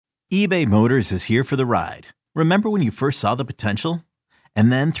eBay Motors is here for the ride. Remember when you first saw the potential?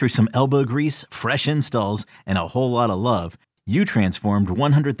 And then through some elbow grease, fresh installs, and a whole lot of love, you transformed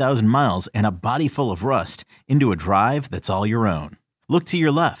 100,000 miles and a body full of rust into a drive that's all your own. Look to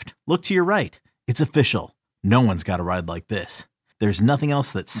your left. Look to your right. It's official. No one's got a ride like this. There's nothing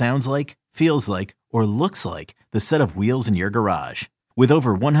else that sounds like, feels like, or looks like the set of wheels in your garage. With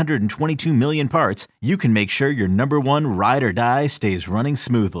over 122 million parts, you can make sure your number one ride or die stays running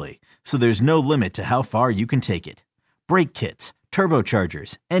smoothly. So there's no limit to how far you can take it. Brake kits,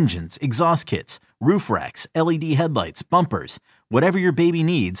 turbochargers, engines, exhaust kits, roof racks, LED headlights, bumpers, whatever your baby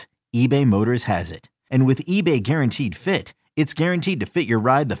needs, eBay Motors has it. And with eBay Guaranteed Fit, it's guaranteed to fit your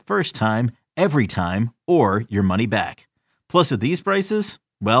ride the first time, every time, or your money back. Plus at these prices,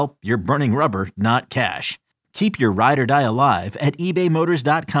 well, you're burning rubber, not cash. Keep your ride or die alive at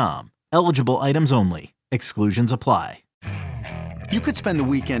ebaymotors.com. Eligible items only. Exclusions apply. You could spend the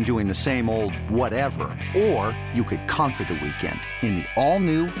weekend doing the same old whatever, or you could conquer the weekend in the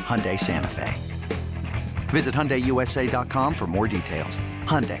all-new Hyundai Santa Fe. Visit HyundaiUSA.com for more details.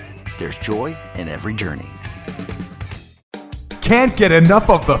 Hyundai, there's joy in every journey. Can't get enough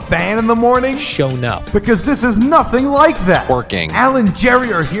of the Fan in the morning? Shown up. Because this is nothing like that. Working. Al and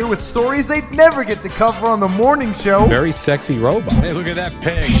Jerry are here with stories they'd never get to cover on the morning show. Very sexy robot. Hey, look at that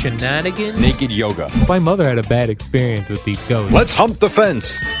pig. Shenanigans. Naked yoga. My mother had a bad experience with these ghosts. Let's hump the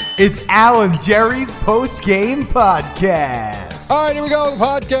fence. It's Al and Jerry's post-game podcast. All right, here we go. The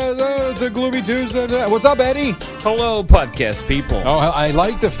podcast. It's a gloomy Tuesday. What's up, Eddie? Hello, podcast people. Oh, I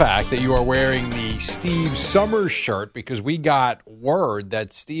like the fact that you are wearing the Steve Summers shirt because we got word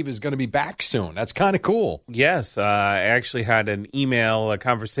that Steve is going to be back soon. That's kind of cool. Yes, I actually had an email, a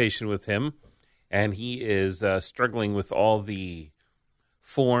conversation with him, and he is struggling with all the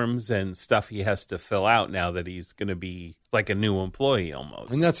forms and stuff he has to fill out now that he's going to be like a new employee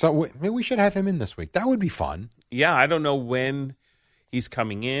almost. And that's maybe we should have him in this week. That would be fun. Yeah, I don't know when he's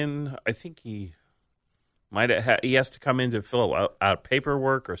coming in. I think he might have. He has to come in to fill out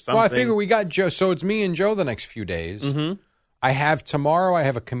paperwork or something. Well, I figure we got Joe. So it's me and Joe the next few days. Mm-hmm. I have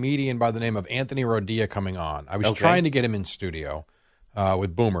a comedian by the name of Anthony Rodia coming on. I was trying to get him in studio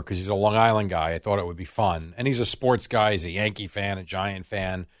with Boomer because he's a Long Island guy. I thought it would be fun. And he's a sports guy. He's a Yankee fan, a Giant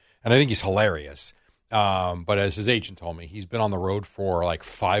fan. And I think he's hilarious. But as his agent told me, he's been on the road for like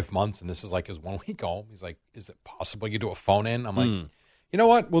 5 months, and this is like his 1 week home. He's like, is it possible you do a phone-in? I'm like, you know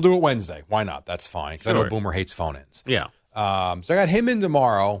what? We'll do it Wednesday. Why not? That's fine. Because I know Boomer hates phone-ins. Yeah. So I got him in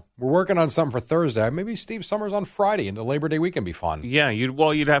tomorrow. We're working on something for Thursday. Maybe Steve Summers on Friday, and the Labor Day weekend be fun. Yeah,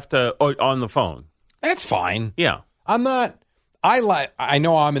 you'd have to on the phone. That's fine. Yeah. I'm not. I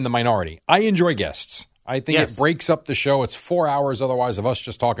know I'm in the minority. I enjoy guests. I think it breaks up the show. It's 4 hours otherwise of us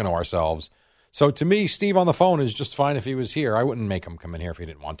just talking to ourselves. So to me, Steve on the phone is just fine if he was here. I wouldn't make him come in here if he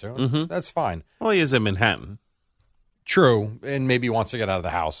didn't want to. Mm-hmm. That's fine. Well, he is in Manhattan. True, and maybe he wants to get out of the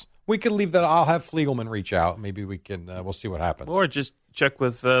house. We could leave that. I'll have Fliegelman reach out. Maybe we can. We'll see what happens. Or just check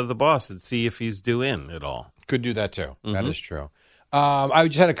with the boss and see if he's due in at all. Could do that too. Mm-hmm. That is true. I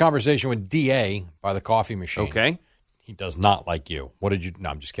just had a conversation with DA by the coffee machine. Okay. He does not like you. What did you? No,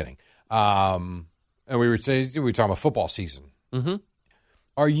 I'm just kidding. And we were talking about football season. Mm-hmm.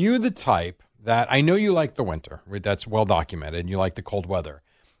 Are you the type that I know you like the winter? That's well documented, and you like the cold weather.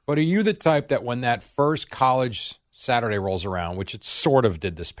 But are you the type that when that first college Saturday rolls around, which it sort of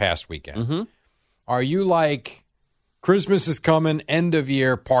did this past weekend, are you like Christmas is coming, end of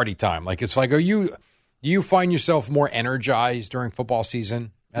year party time? Like it's like, do you find yourself more energized during football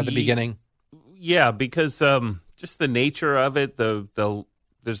season at the beginning? Yeah, because just the nature of it,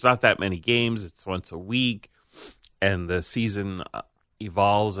 there's not that many games. It's once a week, and the season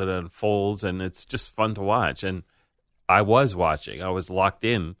evolves and unfolds, and it's just fun to watch. And I was watching. I was locked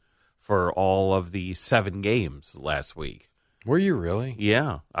in for all of the 7 games last week. Were you really?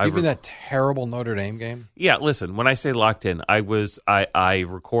 Yeah. Even that terrible Notre Dame game? Yeah, listen, when I say locked in, I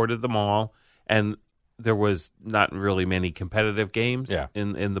recorded them all, and there was not really many competitive games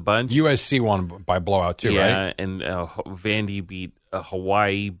in the bunch. USC won by blowout too, right? Yeah, and Vandy beat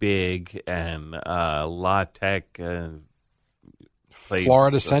Hawaii big, and La Tech played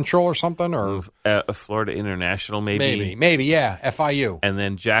Florida Central or something, or Florida International, maybe, yeah, FIU, and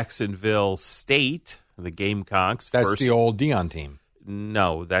then Jacksonville State, the Gamecocks. That's the old Dion team.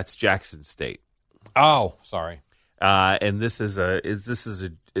 No, that's Jackson State. Oh, sorry. And this is a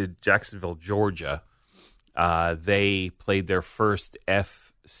Jacksonville, Georgia. They played their first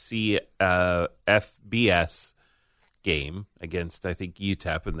FBS game against, I think,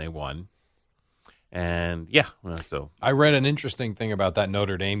 UTEP, and they won. And so I read an interesting thing about that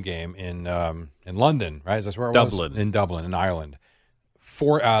Notre Dame game in London, right? That's where it was? Dublin. In Dublin, in Ireland.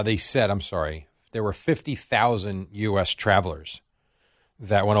 They said, I'm sorry, there were 50,000 U.S. travelers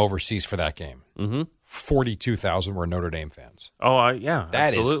that went overseas for that game. Mm-hmm. 42,000 were Notre Dame fans. Oh, yeah,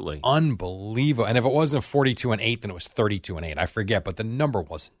 That absolutely. is unbelievable. And if it wasn't 42-8, then it was 32-8. I forget, but the number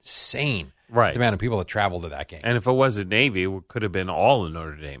was insane. Right. The amount of people that traveled to that game. And if it wasn't Navy, it could have been all of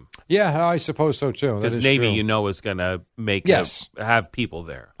Notre Dame. Yeah, I suppose so, too. That Because is Navy, true. is going to make have people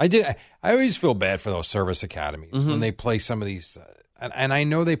there. I always feel bad for those service academies when they play some of these. And I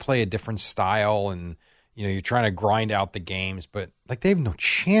know they play a different style and, you're trying to grind out the games, but they have no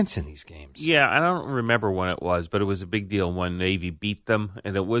chance in these games. Yeah, I don't remember when it was, but it was a big deal when Navy beat them,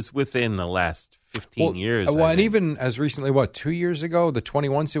 and it was within the last 15 years. Well, and even as recently, 2 years ago, the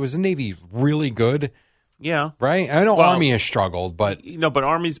 21s, it was the Navy really good. Yeah, right. I know Army has struggled, but but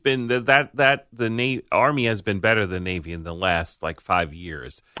Army's been Army has been better than Navy in the last 5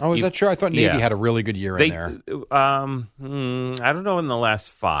 years. Oh, is that true? I thought Navy had a really good year in there. I don't know in the last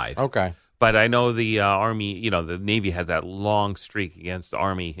 5. Okay. But I know the Army, the Navy had that long streak against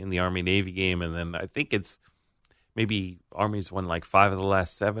Army in the Army-Navy game, and then I think it's maybe Army's won 5 of the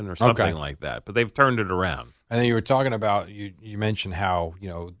last 7 or something like that. But they've turned it around. And then you were talking about, you mentioned how,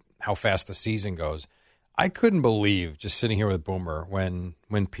 how fast the season goes. I couldn't believe, just sitting here with Boomer, when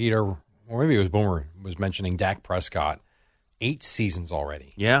Peter, or maybe it was Boomer, was mentioning Dak Prescott, 8 seasons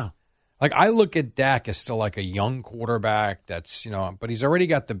already. Yeah. I look at Dak as still a young quarterback that's, but he's already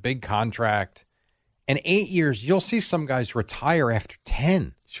got the big contract. And 8 years, you'll see some guys retire after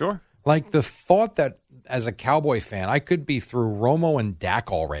 10. Sure. The thought that as a Cowboy fan, I could be through Romo and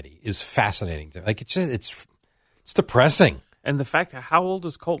Dak already is fascinating. It's depressing. And the fact, how old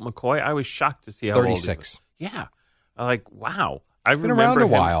is Colt McCoy? I was shocked to see how 36. old he was. Yeah. Wow. He's been around a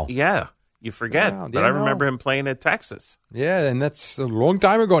while. Yeah. You forget, but I remember him playing at Texas. Yeah, and that's a long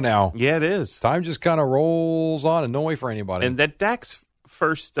time ago now. Yeah, it is. Time just kind of rolls on and no way for anybody. And that Dak's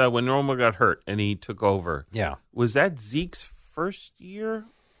first, when Romo got hurt and he took over, was that Zeke's first year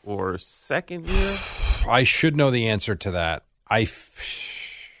or second year? I should know the answer to that. I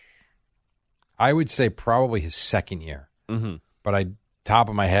would say probably his second year. Mm-hmm. But top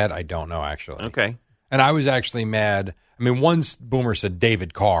of my head, I don't know, actually. Okay. And I was actually mad. I mean, once Boomer said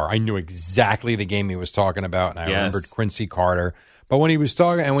David Carr, I knew exactly the game he was talking about, and I remembered Quincy Carter. But when he was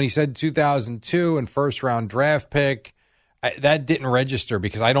talking, and when he said 2002 and first-round draft pick, that didn't register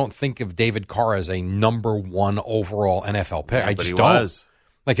because I don't think of David Carr as a number 1 overall NFL pick. Yeah, I just don't. Was.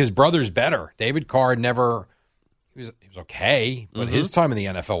 His brother's better. David Carr never. He was okay, but his time in the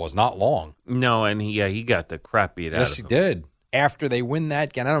NFL was not long. No, and he got the crap beat out of him. Yes, he did. After they win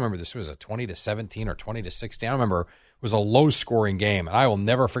that game, I don't remember this was a 20-17 or 20-16. I don't remember. It was a low-scoring game, and I will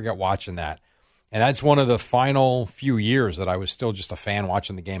never forget watching that. And that's one of the final few years that I was still just a fan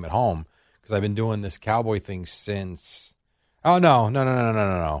watching the game at home because I've been doing this Cowboy thing since. Oh no!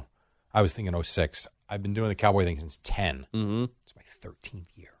 I was thinking 06. I've been doing the Cowboy thing since 10. Mm-hmm. It's my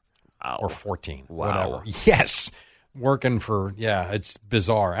 13th year. Wow. Or 14. Wow. Whatever. Yes. Working for, it's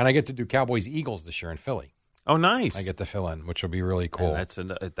bizarre. And I get to do Cowboys-Eagles this year in Philly. Oh, nice. I get to fill in, which will be really cool.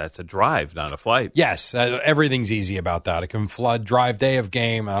 And that's a drive, not a flight. Yes. Everything's easy about that. I can drive day of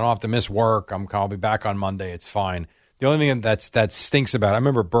game. I don't have to miss work. I'll be back on Monday. It's fine. The only thing that stinks about it, I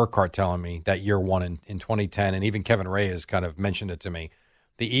remember Burkhardt telling me that year one in 2010, and even Kevin Ray has kind of mentioned it to me.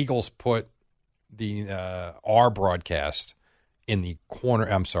 The Eagles put our broadcast in the corner,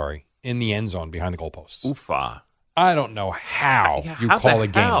 in the end zone behind the goalposts. Oofa. I don't know how you call a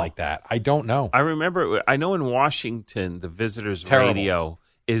game like that. I don't know. I know in Washington, the visitors' radio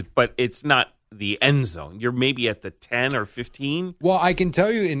is, but it's not the end zone. You're maybe at the 10 or 15. Well, I can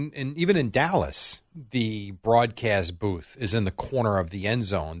tell you, even in Dallas, the broadcast booth is in the corner of the end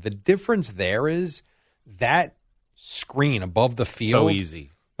zone. The difference there is that screen above the field. So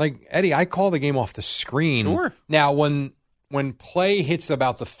easy. Like, Eddie, I call the game off the screen. Sure. Now, when play hits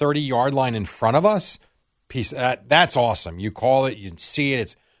about the 30-yard line in front of us, that's awesome. You call it, you can see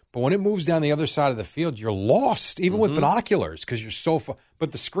it. But when it moves down the other side of the field, you're lost, even with binoculars, because you're so far.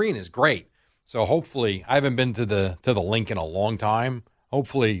 But the screen is great. So hopefully, I haven't been to the link in a long time.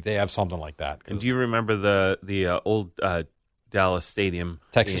 Hopefully, they have something like that. And do you remember the old Dallas Stadium,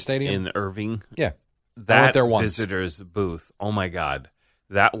 Texas Stadium in Irving? Yeah, that I went there once. Visitors booth. Oh my God,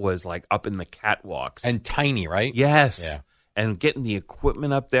 that was like up in the catwalks and tiny, right? Yes. Yeah. And getting the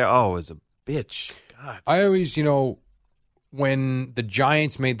equipment up there, it was a bitch. God. I always, when the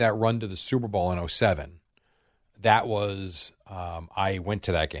Giants made that run to the Super Bowl in 2007, that was, I went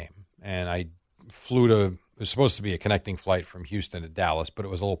to that game. And I it was supposed to be a connecting flight from Houston to Dallas, but it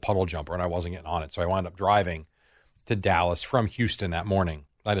was a little puddle jumper, and I wasn't getting on it. So I wound up driving to Dallas from Houston that morning.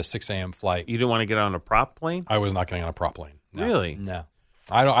 I had a 6 a.m. flight. You didn't want to get on a prop plane? I was not getting on a prop plane. No. Really? No.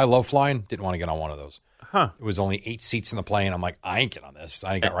 I love flying. Didn't want to get on one of ththose. Huh. It was only 8 seats in the plane. I'm like, I ain't get on this.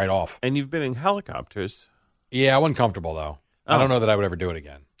 I got right off. And you've been in helicopters. Yeah, I wasn't comfortable, though. I don't know that I would ever do it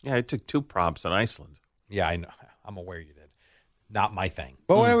again. Yeah, I took 2 props in Iceland. Yeah, I know. I'm aware you did. Not my thing.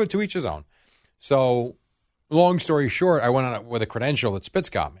 But whatever, to each his own. So, long story short, I went on with a credential that Spitz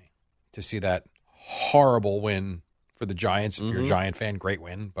got me to see that horrible win for the Giants. If you're a Giant fan, great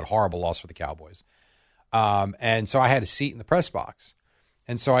win, but horrible loss for the Cowboys. And so I had a seat in the press box.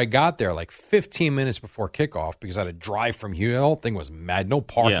 And so I got there like 15 minutes before kickoff because I had to drive from here. The whole thing was mad. No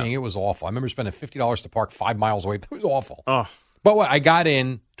parking. Yeah. It was awful. I remember spending $50 to park 5 miles away. It was awful. Oh. But I got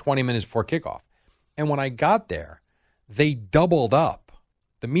in 20 minutes before kickoff. And when I got there, they doubled up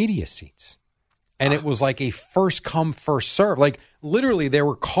the media seats. And it was like a first come, first serve. Like literally there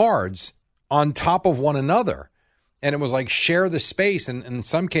were cards on top of one another. And it was like share the space. And in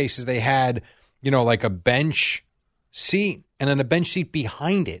some cases they had, like a bench seat and then a bench seat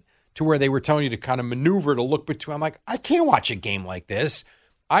behind it to where they were telling you to kind of maneuver to look between. I'm like, I can't watch a game like this.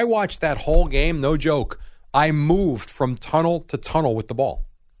 I watched that whole game, no joke. I moved from tunnel to tunnel with the ball.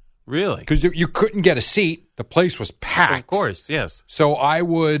 Really? Because you couldn't get a seat. The place was packed. Of course, yes. So I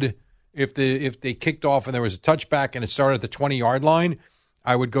would, if they kicked off and there was a touchback and it started at the 20-yard line,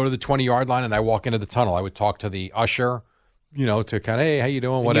 I would go to the 20-yard line and I walk into the tunnel. I would talk to the usher, to kind of, hey, how you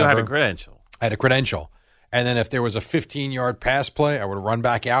doing, whatever. You had a credential. I had a credential. And then if there was a 15-yard pass play, I would run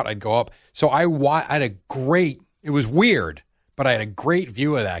back out. I'd go up. So I had it was weird, but I had a great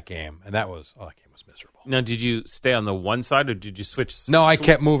view of that game. And that game was miserable. Now, did you stay on the one side or did you switch? No, I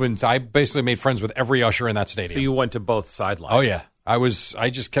kept moving. So I basically made friends with every usher in that stadium. So you went to both sidelines? Oh, yeah. I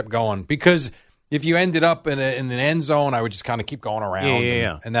just kept going because if you ended up in an end zone, I would just kind of keep going around.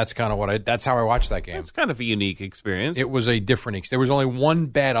 Yeah. And that's kind of that's how I watched that game. It's kind of a unique experience. It was a different There was only one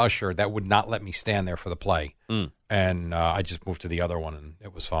bad usher that would not let me stand there for the play. And I just moved to the other one, and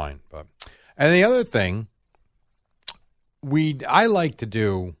it was fine. And the other thing I like to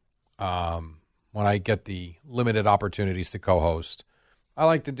do when I get the limited opportunities to co-host, I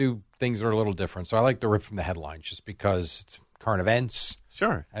like to do things that are a little different. So I like to rip from the headlines just because it's current events.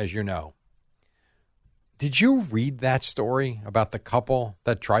 Sure. As you know. Did you read that story about the couple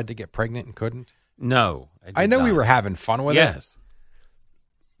that tried to get pregnant and couldn't? No. I know we were having fun with it. Yes.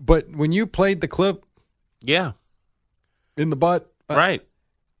 But when you played the clip Yeah. in the butt, Right.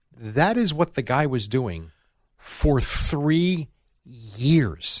 that is what the guy was doing for 3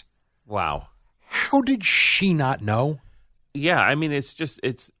 years. Wow. How did she not know? Yeah, I mean, it's just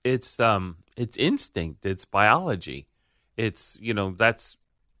it's instinct. It's biology. It's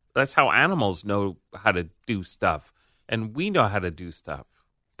that's how animals know how to do stuff, and we know how to do stuff.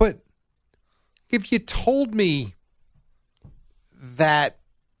 But if you told me that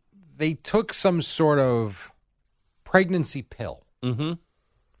they took some sort of pregnancy pill Mm-hmm.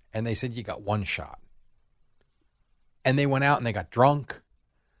 and they said you got one shot, and they went out and they got drunk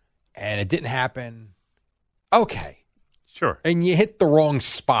and it didn't happen, okay. Sure. And you hit the wrong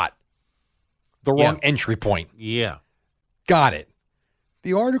spot, the wrong Yeah. entry point. Yeah. Got it.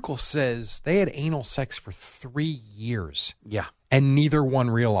 The article says they had anal sex for 3 years Yeah. and neither one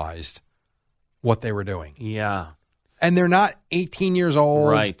realized what they were doing. Yeah. And they're not 18 years old.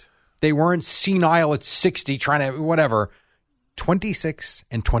 Right. They weren't senile at 60 trying to whatever. 26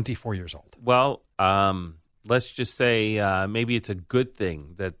 and 24 years old. Well, let's just say maybe it's a good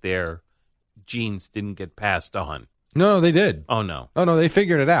thing that their genes didn't get passed on. No, they did. Oh, no. Oh, no, they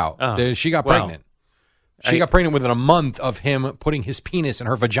figured it out. Oh, She got well, pregnant. She got pregnant within a month of him putting his penis in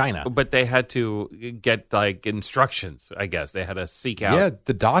her vagina. But they had to get, instructions, I guess. They had to seek out. Yeah,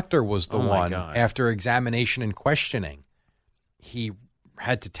 the doctor was the Oh, my one, God. after examination and questioning, he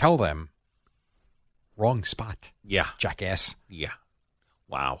had to tell them, wrong spot, Yeah. jackass. Yeah.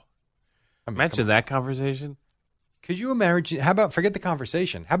 Wow. I mean, Imagine that conversation. Could you imagine? How about, forget the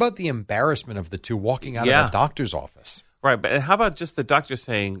conversation. How about the embarrassment of the two walking out Yeah. of the doctor's office? Right, but how about just the doctor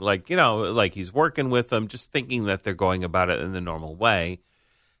saying, he's working with them, just thinking that they're going about it in the normal way,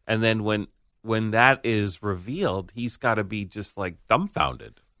 and then when that is revealed, he's got to be just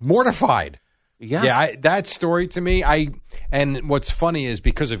dumbfounded, Mortified. Yeah, Yeah, that story to me, and what's funny is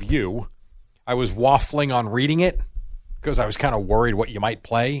because of you, I was waffling on reading it because I was kind of worried what you might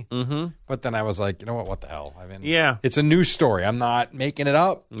play. Mm-hmm. But then I was like, you know what the hell? I mean, Yeah. it's a news story. I'm not making it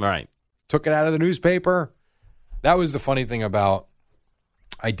up. Right. Took it out of the newspaper. That was the funny thing about,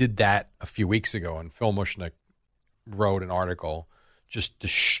 I did that a few weeks ago, and Phil Mushnick wrote an article just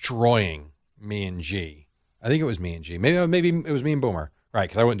destroying me and G. I think it was me and G. Maybe it was me and Boomer. Right,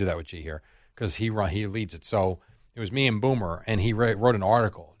 because I wouldn't do that with G here because he leads it. So it was me and Boomer, and he wrote an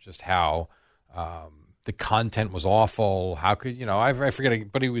article just how the content was awful. How could, I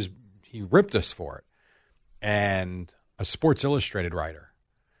forget, but he ripped us for it. And a Sports Illustrated writer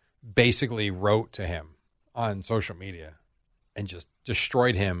basically wrote to him on social media and just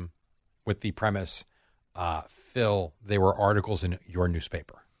destroyed him with the premise, Phil, they were articles in your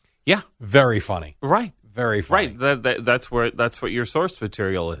newspaper. Yeah. Very funny. Right. Very funny. Right. That's what your source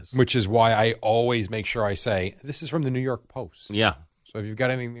material is. Which is why I always make sure I say, this is from the New York Post. Yeah. So if you've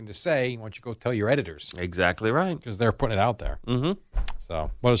got anything to say, why don't you go tell your editors? Exactly right. Because they're putting it out there. Mm-hmm.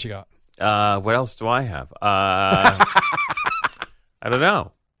 So what else you got? What else do I have? I don't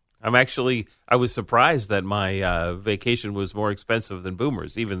know. I was surprised that my vacation was more expensive than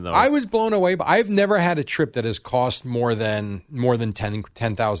Boomer's, even though I was blown away. But I've never had a trip that has cost more than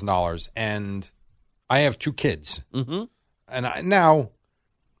 $10,000, and I have 2 kids. Mm-hmm. And now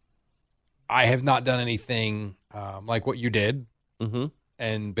I have not done anything like what you did, mm-hmm.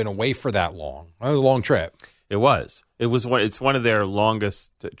 and been away for that long. It was a long trip. It was. It's one of their longest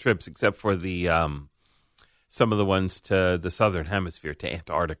trips, except for the some of the ones to the southern hemisphere, to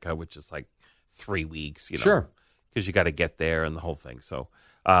Antarctica, which is like 3 weeks. Sure, because you got to get there and the whole thing. So,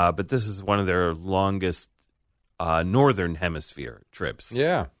 but this is one of their longest northern hemisphere trips.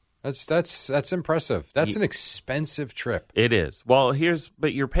 Yeah, that's impressive. That's an expensive trip. It is. Well,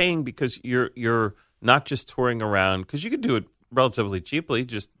 but you're paying because you're not just touring around, because you could do it relatively cheaply,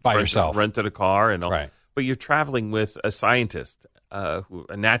 just by yourself, rented a car and all. Right. But you're traveling with a scientist, a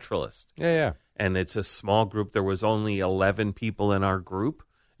naturalist. Yeah. And it's a small group. There was only 11 people in our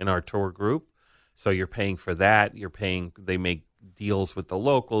tour group. So you're paying for that. They make deals with the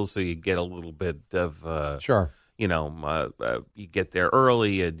locals, so you get a little bit of sure. You get there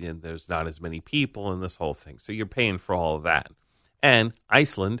early, and there's not as many people, and this whole thing. So you're paying for all of that. And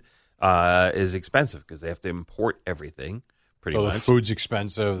Iceland is expensive because they have to import everything. Pretty much. So the food's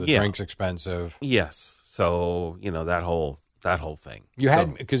expensive, the drink's expensive. Yes. So that whole thing.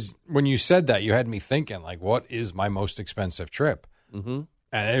 Had, because when you said that, you had me thinking, like, what is my most expensive trip? Mm-hmm.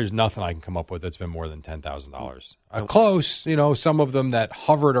 And there's nothing I can come up with that's been more than $10,000. Close, some of them that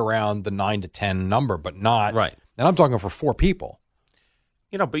hovered around the 9 to 10 number, but not. Right. And I'm talking for 4 people.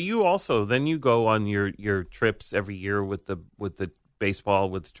 But you also, then you go on your trips every year with the baseball,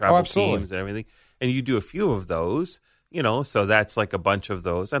 with the travel teams and everything. And you do a few of those, so that's like a bunch of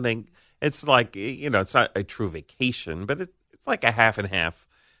those. I think it's like, it's not a true vacation, but it's like a half and half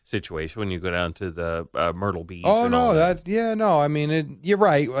situation when you go down to the Myrtle Beach. Oh, no, I mean, you're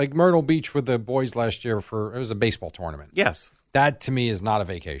right. Like Myrtle Beach with the boys last year it was a baseball tournament. Yes. That to me is not a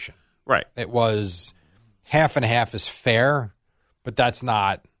vacation. Right. It was half and half is fair, but that's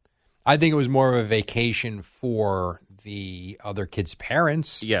not. I think it was more of a vacation for the other kids'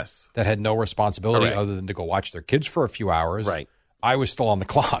 parents. Yes. That had no responsibility Correct. other than to go watch their kids for a few hours. Right. I was still on the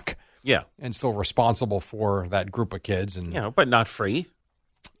clock. Yeah. And still responsible for that group of kids. And but not free.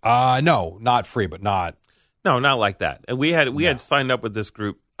 No, not free, but not. No, not like that. And we had signed up with this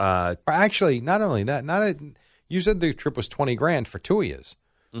group. Actually, not only that, you said the trip was $20,000 for 2 years.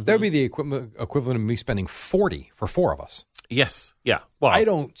 Mm-hmm. That would be the equivalent of me spending $40,000 for 4 of us. Yes. Yeah. Well, I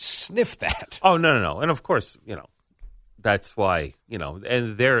don't sniff that. Oh, no. And of course, that's why,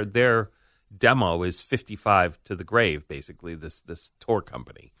 and their demo is 55 to the grave, basically, this tour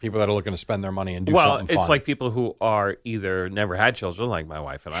company. People that are looking to spend their money and do something fun. Well, it's like people who are either never had children, like my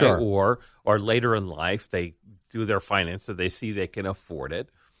wife and sure. I, or later in life, they do their finance so they see they can afford it.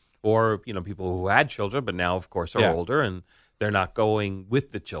 Or, people who had children, but now, of course, are older and they're not going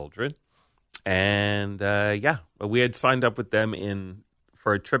with the children. And, we had signed up with them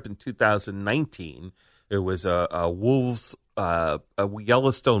for a trip in 2019. It was a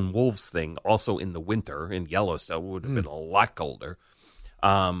Yellowstone wolves thing, also in the winter in Yellowstone. It would have been a lot colder.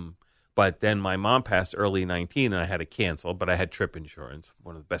 But then my mom passed early 19, and I had to cancel, but I had trip insurance,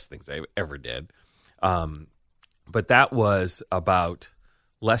 one of the best things I ever did. But that was about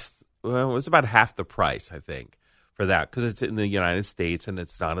it was about half the price, I think, for that, because it's in the United States, and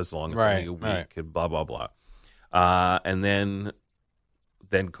it's not as long as only a week, and blah, blah, blah. And then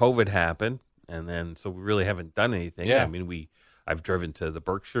COVID happened. And then, so we really haven't done anything. Yeah. I mean, I've driven to the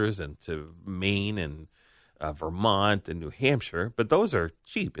Berkshires and to Maine and Vermont and New Hampshire, but those are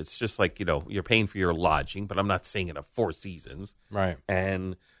cheap. It's just like, you're paying for your lodging, but I'm not staying at a Four Seasons. Right.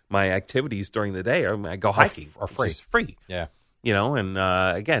 And my activities during the day, I go hiking. Are free. Free. Yeah. And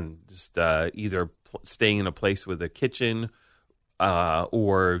again, just either staying in a place with a kitchen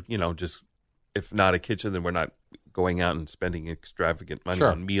or, just if not a kitchen, then we're not going out and spending extravagant money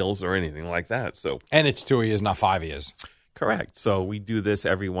on meals or anything like that. So, and it's 2 years, not 5 years. Correct. So we do this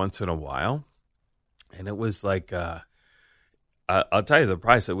every once in a while, and it was like I'll tell you the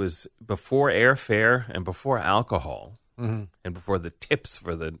price. It was before airfare and before alcohol Mm-hmm. and before the tips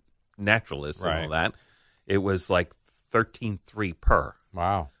for the naturalists Right. and all that. It was like $13,300 per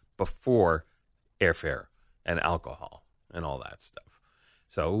Wow. before airfare and alcohol and all that stuff.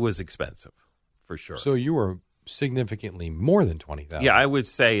 So it was expensive for sure. So you were significantly more than 20,000. yeah, I would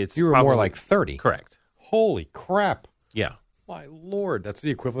say it's You were probably more like 30. correct. Holy crap. Yeah. My Lord, that's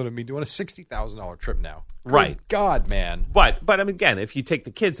the equivalent of me doing a $60,000 trip now. Good Right. God, man. But I mean, again, if you take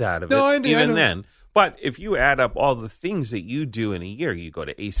the kids out of No, I it, know. even then. But if you add up all the things that you do in a year, you go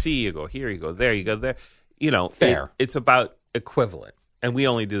to AC, you go here, you go there, you go there. You know, Fair. it's about equivalent. And we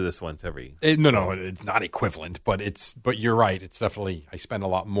only do this once every. No, it's not equivalent, but you're right. It's definitely, I spend a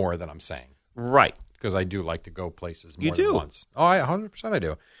lot more than I'm saying. Right. Because I do like to go places more You do. than once. Oh, 100% I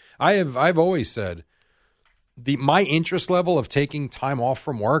do. I've always said my interest level of taking time off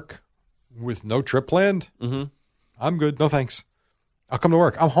from work with no trip planned, I'm good. No thanks. I'll come to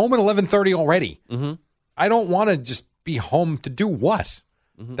work. I'm home at 11:30 already. Mm-hmm. I don't want to just be home to do what?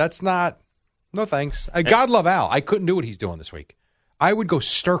 That's not. No thanks. God love Al. I couldn't do what he's doing this week. I would go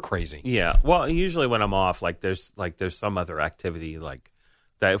stir crazy. Yeah. Well, usually when I'm off, there's some other activity like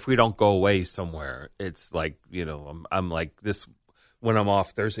that. If we don't go away somewhere, it's like, I'm like this when I'm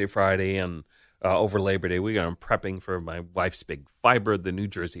off Thursday, Friday, and over Labor Day weekend. I'm prepping for my wife's big fiber, the New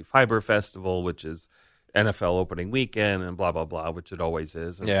Jersey Fiber Festival, which is NFL opening weekend, and blah blah blah, which it always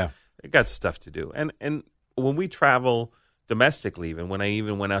is. And Yeah. it got stuff to do. And when we travel domestically, even when I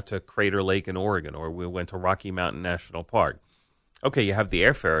went out to Crater Lake in Oregon, or we went to Rocky Mountain National Park. Okay, you have the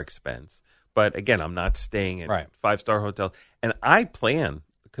airfare expense, but again, I'm not staying at Right. 5-star hotel, and I plan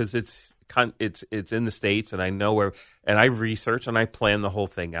because it's in the States, and I know where, and I research and I plan the whole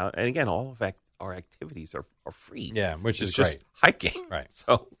thing out. And again, all of our activities are free. Yeah, which is It's just great. hiking. Right.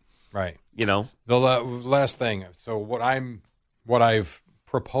 So Right. the Last thing. So what I've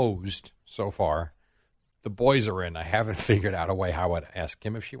proposed so far, the boys are in. I haven't figured out a way how I'd ask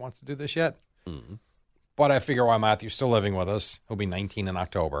Kim if she wants to do this yet. Mm-hmm. But I figure while Matthew's still living with us, he'll be 19 in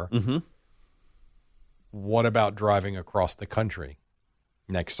October. Mm-hmm. What about driving across the country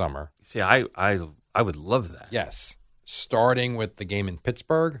next summer? See, I would love that. Yes. Starting with the game in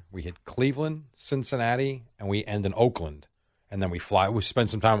Pittsburgh, we hit Cleveland, Cincinnati, and we end in Oakland. And then we fly. We spend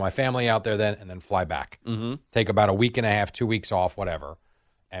some time with my family out there then, and then fly back. Mm-hmm. Take about a week and a half, 2 weeks off, whatever.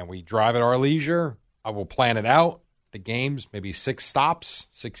 And we drive at our leisure. I will plan it out. The games, maybe 6 stops,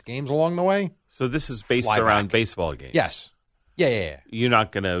 6 games along the way. So this is based Fly around back. baseball games. Yes. Yeah. You're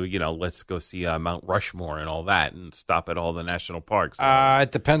not going to, let's go see Mount Rushmore and all that and stop at all the national parks.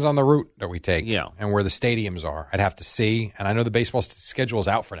 It depends on the route that we take, Yeah. and where the stadiums are. I'd have to see. And I know the baseball schedule is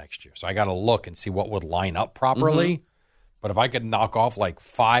out for next year. So I got to look and see what would line up properly. Mm-hmm. But if I could knock off like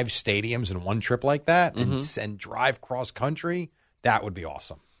 5 stadiums in one trip like that and drive cross country, that would be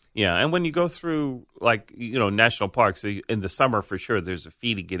awesome. Yeah, and when you go through, national parks, in the summer for sure, there's a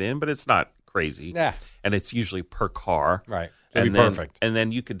fee to get in, but it's not crazy. Yeah. And it's usually per car. Right. And It'd be then, perfect. And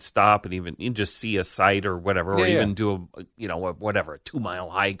then you could stop and even just see a site or whatever, or Yeah, even yeah. do a 2-mile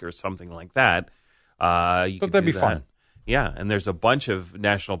hike or something like that. You could that'd do be fun. Yeah, and there's a bunch of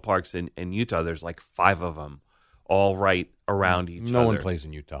national parks in Utah. There's like 5 of them, all right around each other. No one plays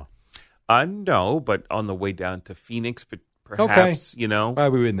in Utah. No, but on the way down to Phoenix, but perhaps, We've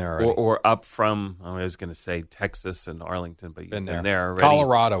been there already. or up from, I was going to say Texas and Arlington, but you've been there already.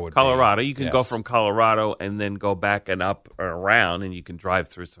 Colorado would be. Colorado. You can go Yes. from Colorado and then go back and up and around, and you can drive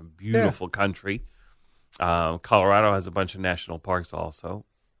through some beautiful country. Colorado has a bunch of national parks also,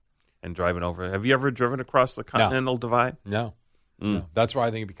 and driving over. Have you ever driven across the Continental Divide? No. That's why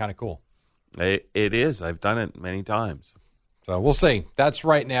I think it'd be kind of cool. It is. I've done it many times. So we'll see. That's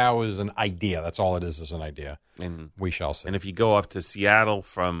right now is an idea. That's all it is an idea. And We shall see. and if you go up to Seattle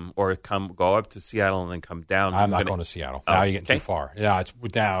go up to Seattle and then come down. I'm not going to Seattle. Oh, Now you're getting okay. too far. Yeah,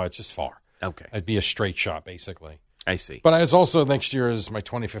 it's just far. Okay, It'd be a straight shot, basically. I see. But it's also next year is my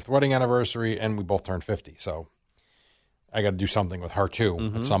 25th wedding anniversary, and we both turned 50. So I got to do something with her,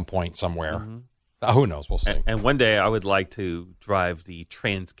 too, at some point, somewhere. Who knows? We'll see. And one day I would like to drive the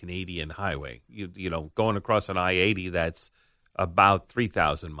Trans-Canadian Highway. Going across an I-80 that's about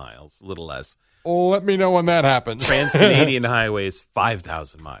 3,000 miles, a little less. Let me know when that happens. Trans-Canadian Highway is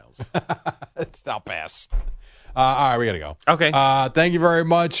 5,000 miles. I'll pass. All right, we got to go. Okay. Thank you very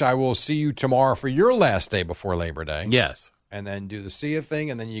much. I will see you tomorrow for your last day before Labor Day. Yes. And then do the See Ya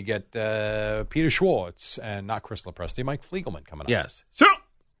thing, and then you get Peter Schwartz and not Chris Lepresti, Mike Fliegelman coming up. Yes. So.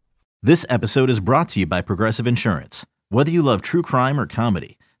 This episode is brought to you by Progressive Insurance. Whether you love true crime or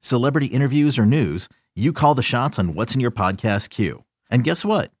comedy, celebrity interviews or news, you call the shots on what's in your podcast queue. And guess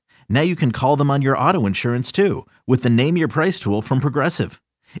what? Now you can call them on your auto insurance too with the Name Your Price tool from Progressive.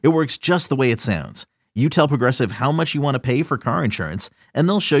 It works just the way it sounds. You tell Progressive how much you want to pay for car insurance, and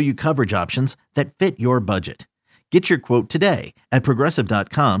they'll show you coverage options that fit your budget. Get your quote today at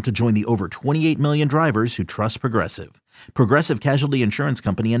Progressive.com to join the over 28 million drivers who trust Progressive. Progressive Casualty Insurance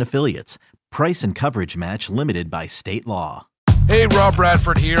Company and Affiliates. Price and coverage match limited by state law. Hey, Rob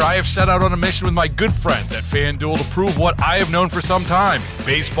Bradford here. I have set out on a mission with my good friends at FanDuel to prove what I have known for some time.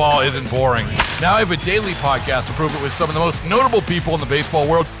 Baseball isn't boring. Now I have a daily podcast to prove it with some of the most notable people in the baseball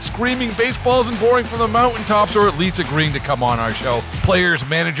world, screaming baseball isn't boring from the mountaintops, or at least agreeing to come on our show. Players,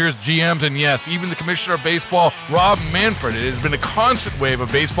 managers, GMs, and yes, even the commissioner of baseball, Rob Manfred. It has been a constant wave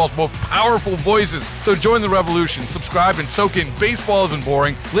of baseball's most powerful voices. So join the revolution. Subscribe and soak in Baseball Isn't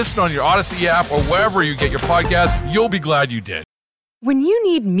Boring. Listen on your Odyssey app or wherever you get your podcasts. You'll be glad you did. When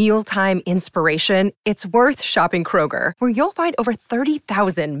you need mealtime inspiration, it's worth shopping Kroger, where you'll find over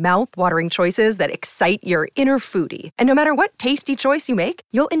 30,000 mouth-watering choices that excite your inner foodie. And no matter what tasty choice you make,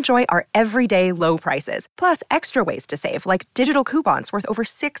 you'll enjoy our everyday low prices, plus extra ways to save, like digital coupons worth over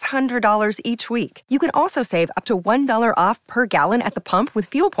 $600 each week. You can also save up to $1 off per gallon at the pump with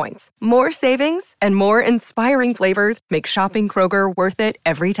fuel points. More savings and more inspiring flavors make shopping Kroger worth it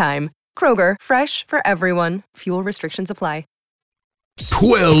every time. Kroger, fresh for everyone. Fuel restrictions apply.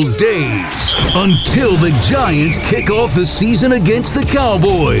 12 days until the Giants kick off the season against the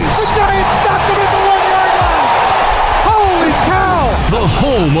Cowboys. The Giants stopped him at the 1-yard line. Holy cow! The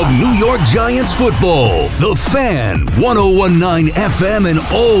home of New York Giants football. The Fan, 101.9 FM, and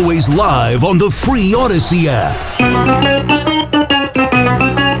always live on the free Odyssey app.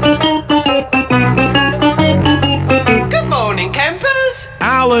 Good morning, campers.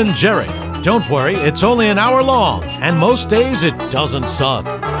 Alan Jerry. Don't worry, it's only an hour long, and most days it doesn't suck.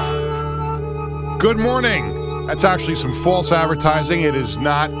 Good morning. That's actually some false advertising. It is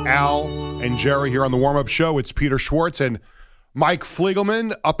not Al and Jerry here on the warm-up show. It's Peter Schwartz and Mike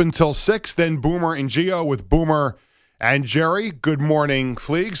Fliegelman up until 6, then Boomer and Gio with Boomer and Jerry. Good morning,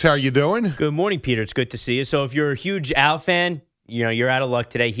 Fleegs. How are you doing? Good morning, Peter. It's good to see you. So if you're a huge Al fan, you're out of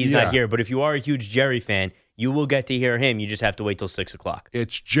luck today. He's not here. But if you are a huge Jerry fan, you will get to hear him. You just have to wait till 6 o'clock.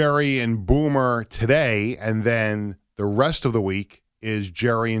 It's Jerry and Boomer today, and then the rest of the week is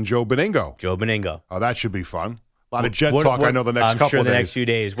Jerry and Joe Beningo. Joe Beningo. Oh, that should be fun. A lot of Jet talk, I know, the next couple of days. I'm sure the next few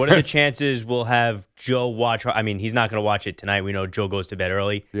days. What are the chances we'll have Joe watch? I mean, he's not going to watch it tonight. We know Joe goes to bed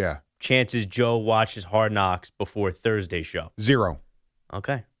early. Yeah. Chances Joe watches Hard Knocks before Thursday's show? 0.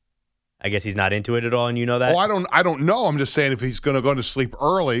 Okay. I guess he's not into it at all, and you know that? Oh, I don't know. I'm just saying if he's going to go to sleep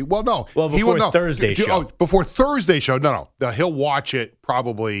early. Well, no. Well, before Thursday's show. Oh, before Thursday's show. No. He'll watch it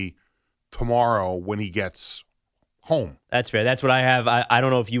probably tomorrow when he gets home. That's fair. That's what I have. I don't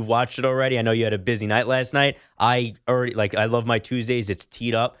know if you've watched it already. I know you had a busy night last night. I love my Tuesdays. It's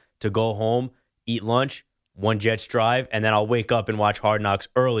teed up to go home, eat lunch, one Jets drive, and then I'll wake up and watch Hard Knocks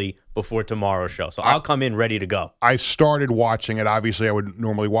early before tomorrow's show. So I'll come in ready to go. I started watching it. Obviously, I would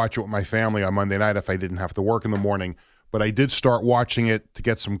normally watch it with my family on Monday night if I didn't have to work in the morning. But I did start watching it to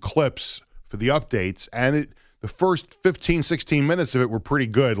get some clips for the updates. And the first 15, 16 minutes of it were pretty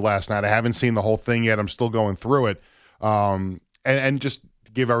good last night. I haven't seen the whole thing yet. I'm still going through it. And just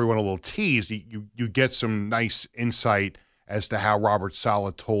to give everyone a little tease, you get some nice insight as to how Robert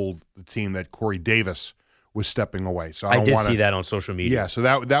Saleh told the team that Corey Davis was stepping away. So I did see that on social media. Yeah, so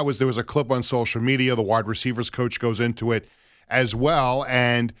there was a clip on social media. The wide receivers coach goes into it as well.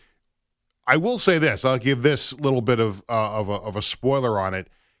 And I will say this: I'll give this little bit of a spoiler on it.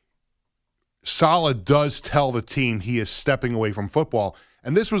 Saleh does tell the team he is stepping away from football,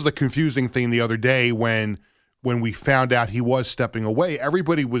 and this was the confusing thing the other day when we found out he was stepping away.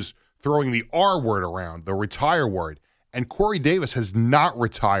 Everybody was throwing the R word around, the retire word, and Corey Davis has not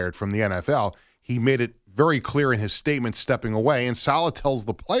retired from the NFL. He made it very clear in his statement stepping away, and Saleh tells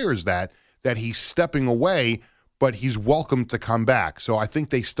the players that he's stepping away, but he's welcome to come back. So I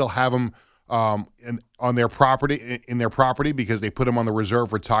think they still have him in their property because they put him on the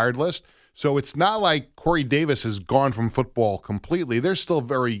reserve retired list. So it's not like Corey Davis has gone from football completely. There's still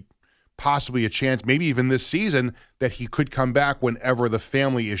very possibly a chance, maybe even this season, that he could come back whenever the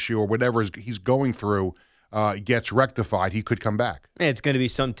family issue or whatever he's going through gets rectified. He could come back. It's going to be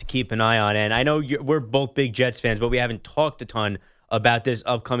something to keep an eye on. And I know we're both big Jets fans, but we haven't talked a ton about this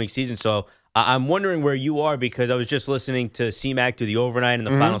upcoming season. So I'm wondering where you are, because I was just listening to C-Mac do the overnight in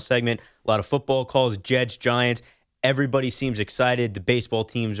the final segment. A lot of football calls, Jets, Giants. Everybody seems excited. The baseball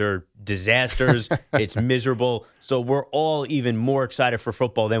teams are disasters. It's miserable. So we're all even more excited for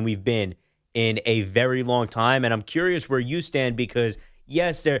football than we've been in a very long time. And I'm curious where you stand, because,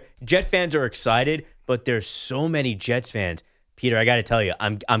 yes, Jet fans are excited, but there's so many Jets fans. Peter, I got to tell you,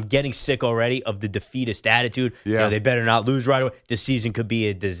 I'm getting sick already of the defeatist attitude. Yeah. You know, they better not lose right away. The season could be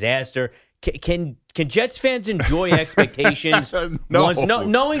a disaster. Can Jets fans enjoy expectations? No.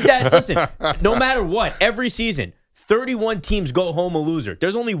 Knowing that, listen, no matter what, every season, 31 teams go home a loser.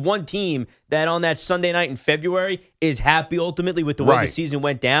 There's only one team that on that Sunday night in February is happy ultimately with the way the season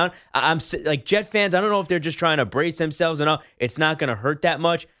went down. I'm like, Jet fans, I don't know if they're just trying to brace themselves enough. It's not going to hurt that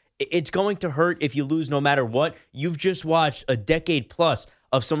much. It's going to hurt if you lose no matter what. You've just watched a decade plus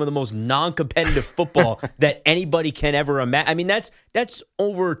of some of the most non-competitive football that anybody can ever imagine. I mean, that's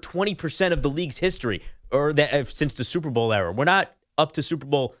over 20% of the league's history, or that since the Super Bowl era. We're not up to Super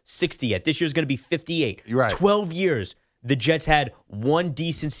Bowl 60 yet. This year's going to be 58. You're right. 12 years. The Jets had one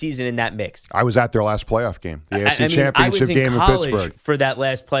decent season in that mix. I was at their last playoff game, the AFC Championship game in Pittsburgh. For that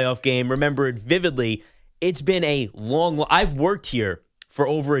last playoff game. Remember it vividly. It's been a long. I've worked here for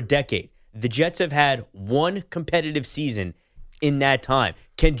over a decade. The Jets have had one competitive season in that time.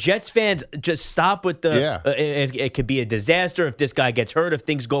 Can Jets fans just stop with the it could be a disaster if this guy gets hurt, if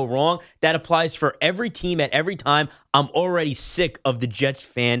things go wrong? That applies for every team at every time. I'm already sick of the Jets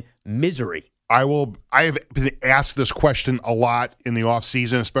fan misery. I have been asked this question a lot in the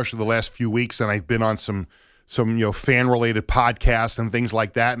offseason, especially the last few weeks, and I've been on some fan-related podcasts and things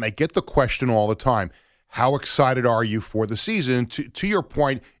like that, and I get the question all the time. How excited are you for the season? To your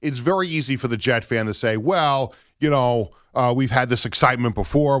point, it's very easy for the Jet fan to say, well, we've had this excitement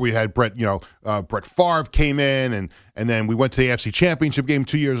before. We had Brett Favre came in, and then we went to the AFC Championship game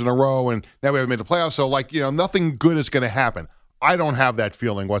 2 years in a row, and now we haven't made the playoffs. So, nothing good is going to happen. I don't have that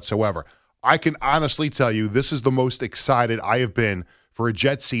feeling whatsoever. I can honestly tell you this is the most excited I have been for a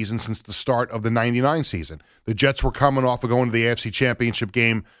Jets season since the start of the 99 season. The Jets were coming off of going to the AFC Championship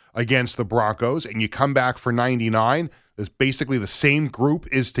game against the Broncos, and you come back for 99. There's basically the same group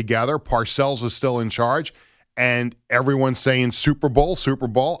is together. Parcells is still in charge, and everyone's saying Super Bowl, Super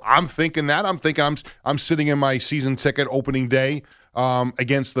Bowl. I'm thinking that. I'm sitting in my season ticket opening day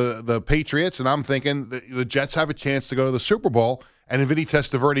against the Patriots, and I'm thinking the Jets have a chance to go to the Super Bowl, and Vinny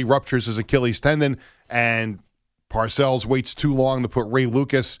Testaverde ruptures his Achilles tendon, and Parcells waits too long to put Ray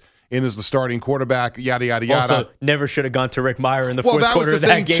Lucas in as the starting quarterback, yada, yada, yada. Also, never should have gone to Rick Meyer in the fourth quarter of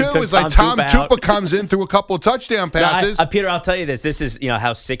that game. Well, that was the thing, too, is Tom Tupa comes in through a couple of touchdown passes. No, Peter, I'll tell you this. This is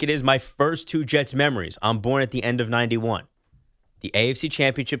how sick it is. My first two Jets memories. I'm born at the end of 91. The AFC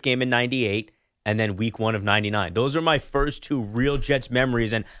Championship game in 98, and then week 1 of 99. Those are my first two real Jets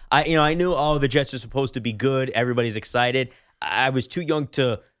memories. And I knew, the Jets are supposed to be good. Everybody's excited. I was too young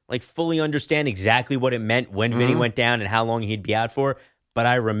to fully understand exactly what it meant when Vinny went down and how long he'd be out for. But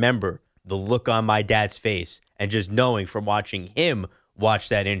I remember the look on my dad's face and just knowing from watching him watch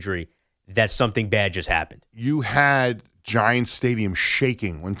that injury that something bad just happened. You had Giants Stadium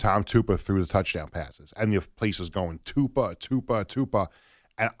shaking when Tom Tupa threw the touchdown passes, and the place was going Tupa, Tupa, Tupa.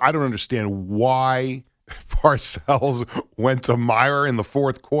 And I don't understand why Parcells went to Meyer in the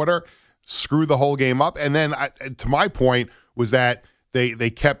fourth quarter, screwed the whole game up. And then, to my point, was that they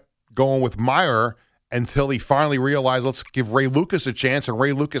kept going with Meyer until he finally realized, let's give Ray Lucas a chance, and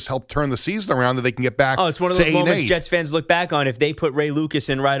Ray Lucas helped turn the season around that they can get back to 8-8. It's one of those moments Jets fans look back on. If they put Ray Lucas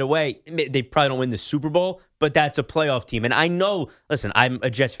in right away, they probably don't win the Super Bowl, but that's a playoff team. And I know, listen, I'm a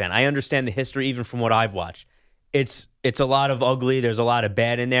Jets fan. I understand the history even from what I've watched. It's a lot of ugly. There's a lot of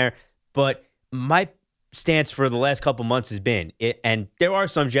bad in there. But my stance for the last couple months has been, and there are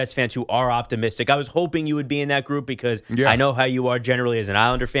some Jets fans who are optimistic. I was hoping you would be in that group because I know how you are generally as an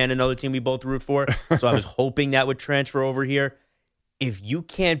Islander fan, another team we both root for. So I was hoping that would transfer over here. If you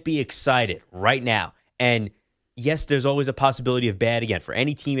can't be excited right now, and yes, there's always a possibility of bad again for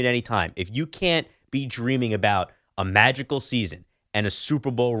any team at any time. If you can't be dreaming about a magical season and a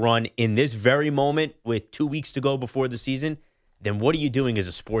Super Bowl run in this very moment with 2 weeks to go before the season, then what are you doing as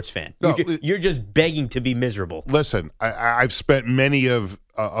a sports fan? No, you're just begging to be miserable. Listen, I've spent many of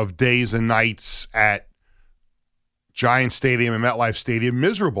days and nights at Giants Stadium and MetLife Stadium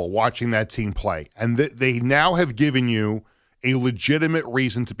miserable watching that team play. And they now have given you a legitimate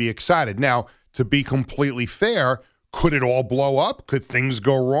reason to be excited. Now, to be completely fair, could it all blow up? Could things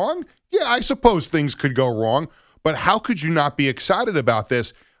go wrong? Yeah, I suppose things could go wrong. But how could you not be excited about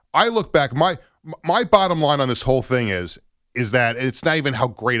this? I look back, my bottom line on this whole thing is that it's not even how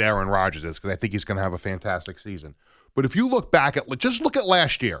great Aaron Rodgers is, because I think he's going to have a fantastic season. But if you look back just look at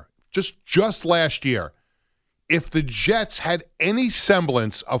last year, just last year, if the Jets had any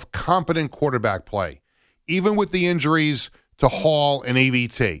semblance of competent quarterback play, even with the injuries to Hall and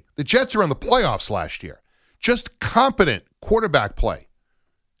AVT, the Jets are in the playoffs last year. Just competent quarterback play,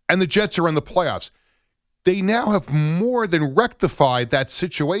 and the Jets are in the playoffs. They now have more than rectified that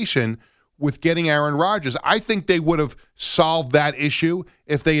situation with getting Aaron Rodgers. I think they would have solved that issue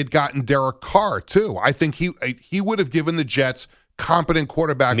if they had gotten Derek Carr, too. I think he would have given the Jets competent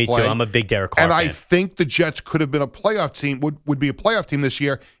quarterback play. Me too. I'm a big Derek Carr fan. I think the Jets could have been a playoff team, would be a playoff team this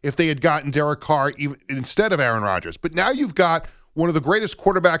year if they had gotten Derek Carr instead of Aaron Rodgers. But now you've got one of the greatest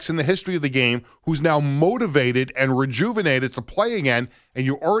quarterbacks in the history of the game who's now motivated and rejuvenated to play again, and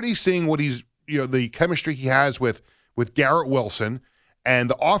you're already seeing what the chemistry he has with Garrett Wilson.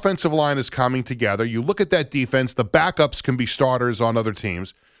 And the offensive line is coming together. You look at that defense, the backups can be starters on other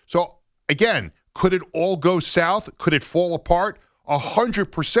teams. So, again, could it all go south? Could it fall apart?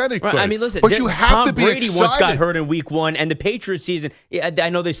 100% it could. I mean, listen, but you have Tom to be Brady excited. once got hurt in week 1, and the Patriots season, I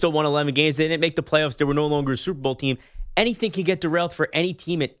know they still won 11 games. They didn't make the playoffs. They were no longer a Super Bowl team. Anything can get derailed for any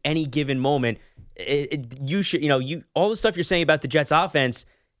team at any given moment. All the stuff you're saying about the Jets offense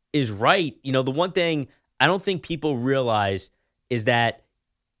is right. The one thing I don't think people realize is that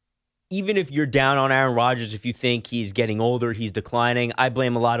even if you're down on Aaron Rodgers, if you think he's getting older, he's declining, I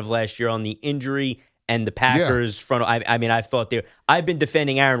blame a lot of last year on the injury and the Packers front. I've been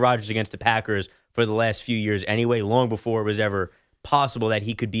defending Aaron Rodgers against the Packers for the last few years anyway, long before it was ever possible that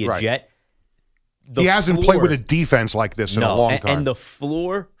he could be a Jet. He hasn't played with a defense like this in a long time. And the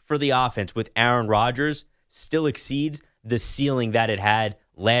floor for the offense with Aaron Rodgers still exceeds the ceiling that it had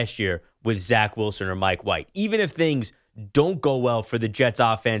last year with Zach Wilson or Mike White. Even if things don't go well for the Jets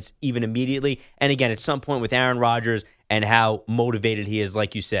offense even immediately. And again, at some point with Aaron Rodgers and how motivated he is,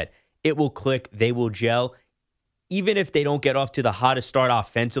 like you said, it will click, they will gel. Even if they don't get off to the hottest start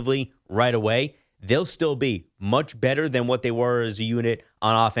offensively right away, they'll still be much better than what they were as a unit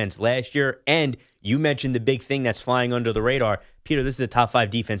on offense last year. And you mentioned the big thing that's flying under the radar. Peter, this is a top 5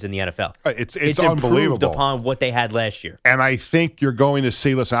 defense in the NFL. It's unbelievable. Improved upon what they had last year. And I think you're going to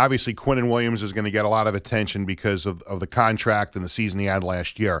see, listen, obviously Quinnen Williams is going to get a lot of attention because of the contract and the season he had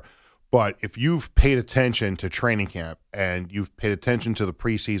last year. But if you've paid attention to training camp and you've paid attention to the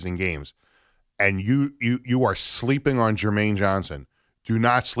preseason games and you are sleeping on Jermaine Johnson, do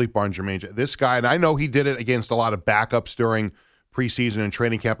not sleep on Jermaine. This guy, and I know he did it against a lot of backups during preseason and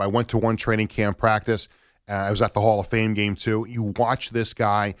training camp. I went to one training camp practice. I was at the Hall of Fame game, too. You watch this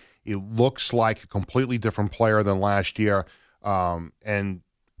guy. He looks like a completely different player than last year. And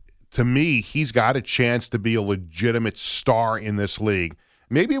to me, he's got a chance to be a legitimate star in this league.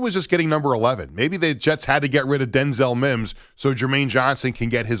 Maybe it was just getting number 11. Maybe the Jets had to get rid of Denzel Mims so Jermaine Johnson can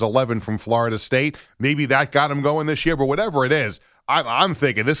get his 11 from Florida State. Maybe that got him going this year. But whatever it is, I'm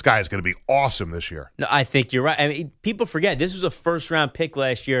thinking this guy is going to be awesome this year. No, I think you're right. I mean, people forget this was a first-round pick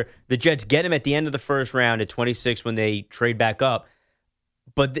last year. The Jets get him at the end of the first round at 26 when they trade back up.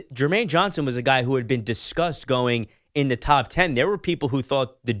 But Jermaine Johnson was a guy who had been discussed going in the top 10. There were people who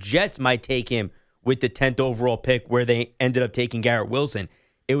thought the Jets might take him with the 10th overall pick where they ended up taking Garrett Wilson.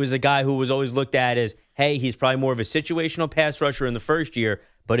 It was a guy who was always looked at as, hey, he's probably more of a situational pass rusher in the first year,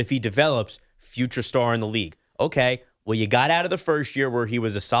 but if he develops, future star in the league. Okay. Well, you got out of the first year where he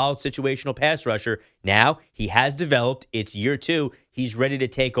was a solid situational pass rusher. Now he has developed. It's year 2. He's ready to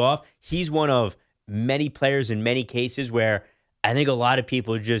take off. He's one of many players in many cases where I think a lot of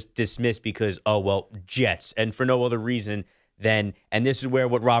people just dismiss because, Jets, and for no other reason than, and this is where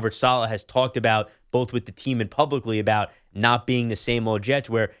what Robert Saleh has talked about, both with the team and publicly, about not being the same old Jets,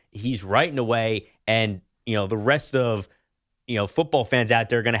 where he's right in a way, and the rest of football fans out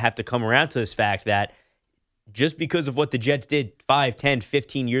there are going to have to come around to this fact that just because of what the Jets did 5, 10,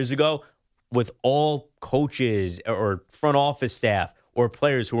 15 years ago with all coaches or front office staff or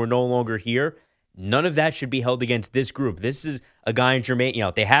players who are no longer here, none of that should be held against this group. This is a guy in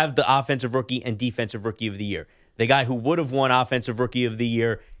Jermaine, they have the offensive rookie and defensive rookie of the year. The guy who would have won offensive rookie of the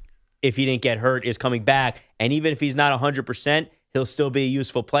year if he didn't get hurt is coming back. And even if he's not 100%, he'll still be a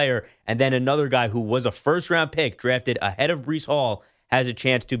useful player. And then another guy who was a first-round pick drafted ahead of Breece Hall has a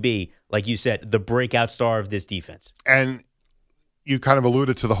chance to be, like you said, the breakout star of this defense. And you kind of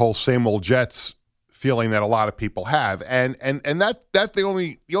alluded to the whole same old Jets feeling that a lot of people have. And that's the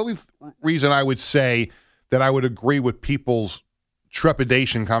only reason I would say that I would agree with people's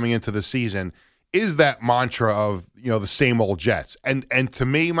trepidation coming into the season is that mantra of, the same old Jets. And to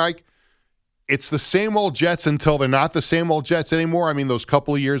me, Mike, it's the same old Jets until they're not the same old Jets anymore. I mean, those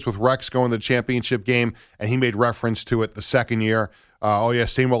couple of years with Rex going to the championship game, and he made reference to it the second year.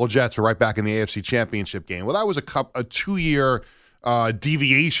 Same old Jets are right back in the AFC championship game. Well, that was a 2-year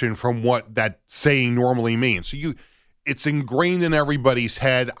deviation from what that saying normally means. So it's ingrained in everybody's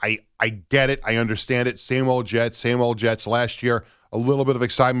head. I get it. I understand it. Same old Jets. Last year, a little bit of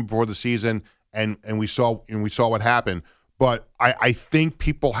excitement before the season, and we saw what happened. But I think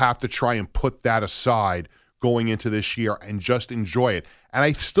people have to try and put that aside going into this year and just enjoy it. And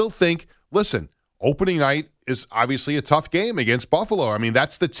I still think listen, opening night is obviously a tough game against Buffalo. I mean,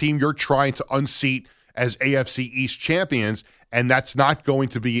 that's the team you're trying to unseat as AFC East champions, and that's not going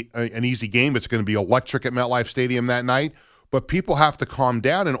to be an easy game. It's going to be electric at MetLife Stadium that night. But people have to calm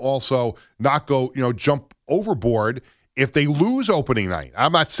down and also not go, jump overboard if they lose opening night.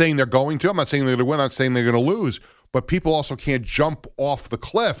 I'm not saying they're going to. I'm not saying they're going to win. I'm not saying they're going to lose. But people also can't jump off the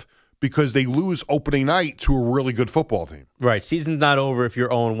cliff because they lose opening night to a really good football team. Right. Season's not over if you're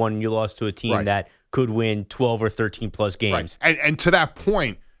 0-1 and you lost to a team that could win 12 or 13-plus games. Right. And to that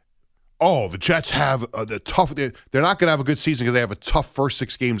point, the Jets have the tough. They're not going to have a good season because they have a tough first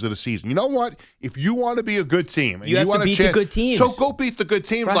 6 games of the season. You know what? If you want to be a good team, and you have to beat the good teams. So go beat the good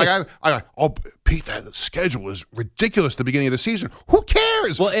teams. Right. Pete, that schedule is ridiculous at the beginning of the season. Who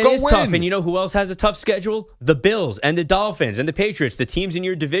cares? Well, it is tough. And you know who else has a tough schedule? The Bills and the Dolphins and the Patriots, the teams in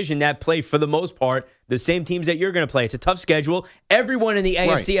your division that play, for the most part, the same teams that you're going to play. It's a tough schedule. Everyone in the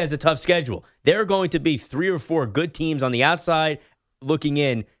AFC has a tough schedule. There are going to be 3 or 4 good teams on the outside looking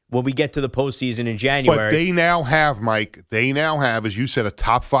in when we get to the postseason in January. But they now have, Mike, as you said, a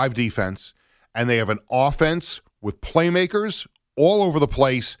top 5 defense, and they have an offense with playmakers all over the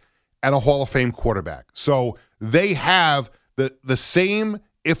place and a Hall of Fame quarterback. So they have the same,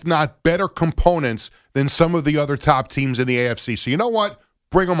 if not better, components than some of the other top teams in the AFC. So you know what?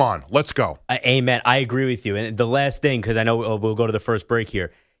 Bring them on. Let's go. Amen. I agree with you. And the last thing, because I know we'll go to the first break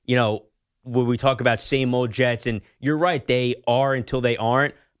here, when we talk about same old Jets, and you're right, they are until they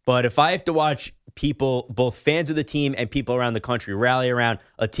aren't. But if I have to watch people, both fans of the team and people around the country, rally around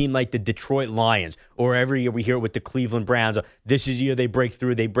a team like the Detroit Lions, or every year we hear it with the Cleveland Browns, this is the year they break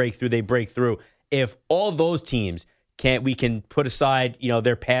through. If all those teams we can put aside,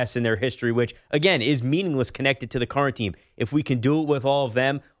 their past and their history, which again is meaningless connected to the current team. If we can do it with all of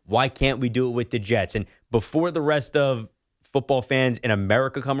them, why can't we do it with the Jets? And before the rest of football fans in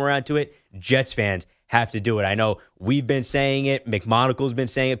America come around to it, Jets fans have to do it. I know we've been saying it. McMonagle's been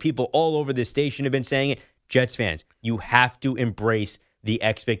saying it. People all over this station have been saying it. Jets fans, you have to embrace the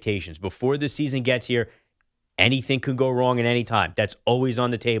expectations. Before the season gets here, anything could go wrong at any time. That's always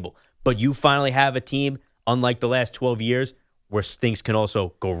on the table. But you finally have a team, unlike the last 12 years, where things can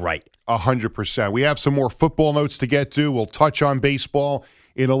also go right. 100%. We have some more football notes to get to. We'll touch on baseball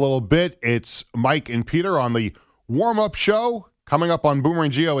in a little bit. It's Mike and Peter on the warm-up show. Coming up on Boomer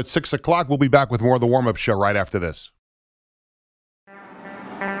and Gio at 6 o'clock. We'll be back with more of the warm-up show right after this.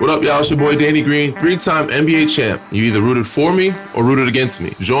 What up, y'all? It's your boy Danny Green, 3-time NBA champ. You either rooted for me or rooted against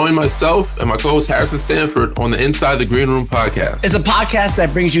me. Join myself and my co-host Harrison Sanford on the Inside the Green Room podcast. It's a podcast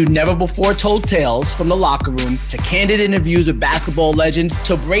that brings you never-before-told tales from the locker room to candid interviews with basketball legends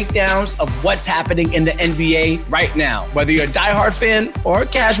to breakdowns of what's happening in the NBA right now. Whether you're a diehard fan or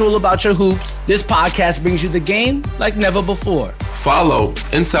casual about your hoops, this podcast brings you the game like never before. Follow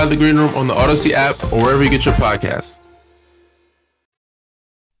Inside the Green Room on the Odyssey app or wherever you get your podcasts.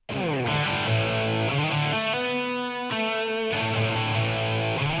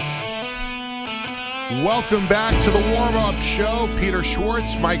 Welcome back to the warm-up show. Peter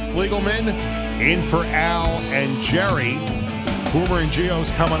Schwartz, Mike Fliegelman, in for Al and Jerry. Boomer and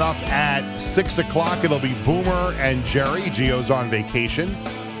Gio's coming up at 6 o'clock. It'll be Boomer and Jerry. Gio's on vacation.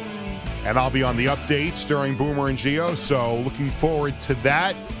 And I'll be on the updates during Boomer and Gio, so looking forward to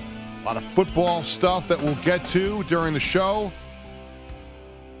that. A lot of football stuff that we'll get to during the show.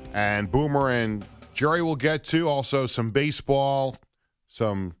 And Boomer and Jerry will get to. Also some baseball,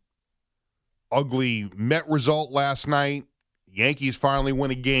 some ugly Met result last night. Yankees finally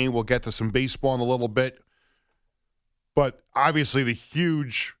win a game. We'll get to some baseball in a little bit. But obviously the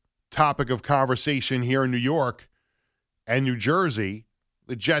huge topic of conversation here in New York and New Jersey,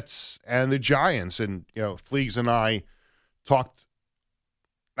 the Jets and the Giants. And, Fleegs and I talked,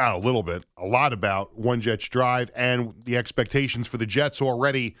 not a little bit, a lot about One Jets Drive and the expectations for the Jets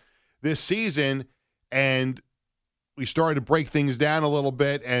already this season. And we started to break things down a little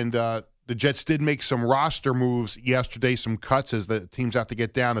bit, and the Jets did make some roster moves yesterday, some cuts as the teams have to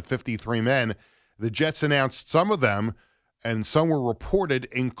get down to 53 men. The Jets announced some of them, and some were reported,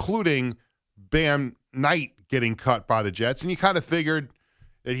 including Bam Knight getting cut by the Jets. And you kind of figured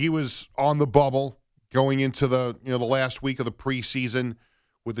that he was on the bubble going into the last week of the preseason,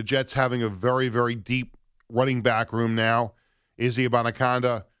 with the Jets having a very, very deep running back room now. Izzy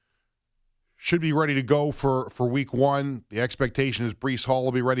Abanikanda should be ready to go for week one. The expectation is Breece Hall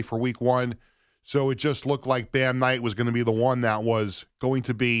will be ready for week one. So it just looked like Bam Knight was going to be the one that was going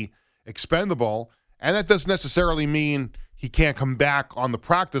to be expendable. And that doesn't necessarily mean he can't come back on the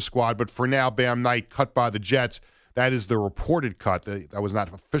practice squad. But for now, Bam Knight cut by the Jets. That is the reported cut. That was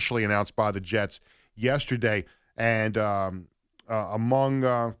not officially announced by the Jets yesterday. And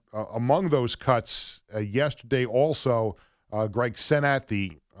among those cuts yesterday also, Greg Senat,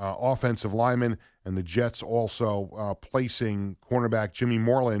 the offensive lineman, and the Jets also placing cornerback Jimmy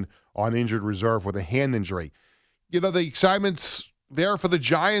Moreland on injured reserve with a hand injury. The excitement's there for the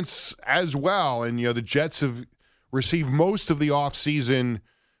Giants as well. And, the Jets have received most of the offseason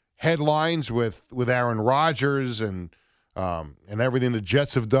headlines with Aaron Rodgers and everything the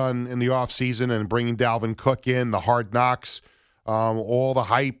Jets have done in the offseason and bringing Dalvin Cook in, the Hard Knocks. All the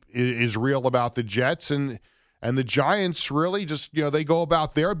hype is real about the Jets. And the Giants really just, they go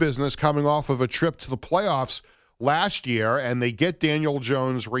about their business coming off of a trip to the playoffs last year, and they get Daniel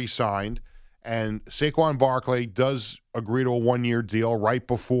Jones re-signed. And Saquon Barkley does agree to a one-year deal right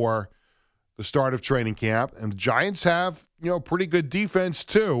before the start of training camp. And the Giants have, pretty good defense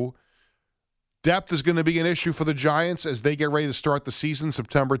too. Depth is going to be an issue for the Giants as they get ready to start the season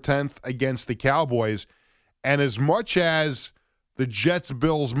September 10th against the Cowboys. And as much as the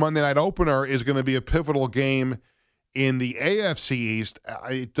Jets-Bills Monday night opener is going to be a pivotal game in the AFC East,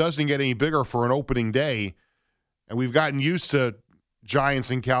 it doesn't get any bigger for an opening day. And we've gotten used to Giants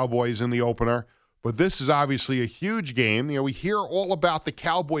and Cowboys in the opener, but this is obviously a huge game. We hear all about the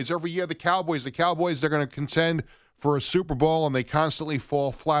Cowboys every year. The Cowboys, they're going to contend for a Super Bowl, and they constantly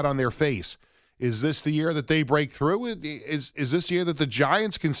fall flat on their face. Is this the year that they break through? Is this the year that the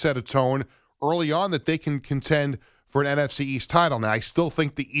Giants can set a tone early on that they can contend for an NFC East title? Now, I still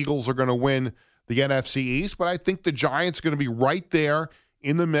think the Eagles are going to win the NFC East, but I think the Giants are going to be right there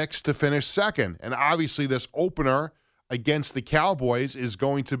in the mix to finish second. And obviously this opener against the Cowboys is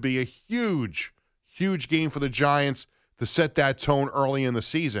going to be a huge, huge game for the Giants to set that tone early in the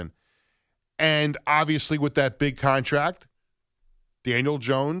season. And obviously with that big contract, Daniel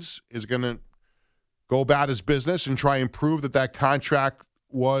Jones is going to go about his business and try and prove that contract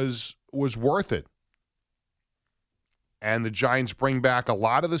was worth it. And the Giants bring back a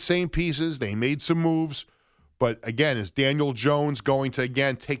lot of the same pieces. They made some moves. But again, is Daniel Jones going to,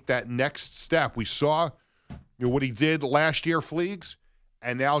 again, take that next step? We saw what he did last year, Fleegs,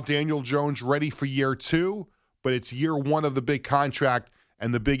 and now Daniel Jones ready for year two, but it's year one of the big contract,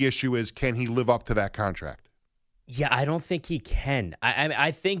 and the big issue is, can he live up to that contract? Yeah, I don't think he can.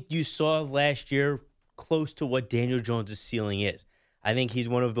 I think you saw last year close to what Daniel Jones' ceiling is. I think he's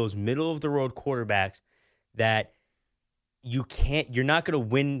one of those middle-of-the-road quarterbacks that you're not going to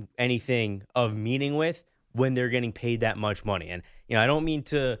win anything of meaning with when they're getting paid that much money. And, I don't mean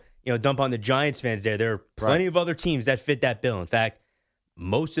to dump on the Giants fans there. There are plenty of other teams that fit that bill. In fact,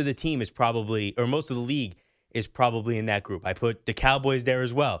 most of the league is probably in that group. I put the Cowboys there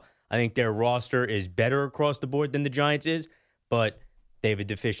as well. I think their roster is better across the board than the Giants is, but they have a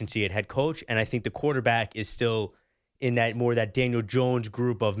deficiency at head coach, and I think the quarterback is still in that Daniel Jones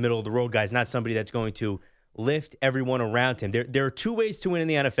group of middle-of-the-road guys, not somebody that's going to lift everyone around him. There are two ways to win in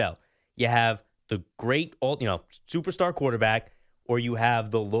the NFL. You have the great, superstar quarterback, or you have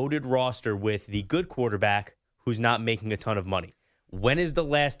the loaded roster with the good quarterback who's not making a ton of money. When is the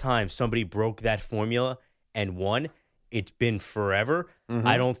last time somebody broke that formula and won? It's been forever. Mm-hmm.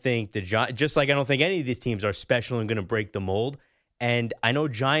 I don't think just like I don't think any of these teams are special and going to break the mold. And I know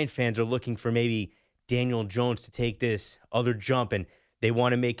Giant fans are looking for maybe Daniel Jones to take this other jump, and they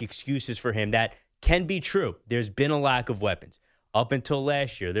want to make excuses for him. That can be true. There's been a lack of weapons. Up until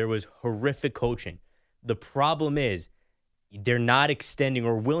last year, there was horrific coaching. The problem is they're not extending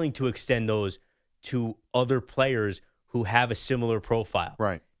or willing to extend those to other players who have a similar profile.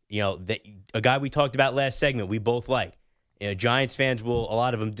 Right. A guy we talked about last segment, we both like. Giants fans a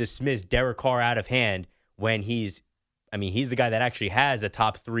lot of them dismiss Derek Carr out of hand when he's the guy that actually has a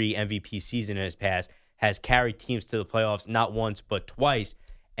top 3 MVP season in his past, has carried teams to the playoffs not once but twice,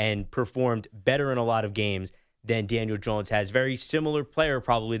 and performed better in a lot of games than Daniel Jones has. Very similar player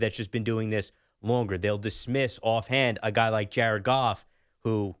probably that's just been doing this longer. They'll dismiss offhand a guy like Jared Goff,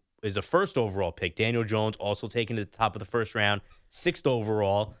 who is a first overall pick. Daniel Jones also taken to the top of the first round, 6th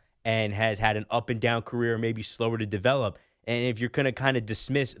overall, and has had an up and down career, maybe slower to develop. And if you're going to kind of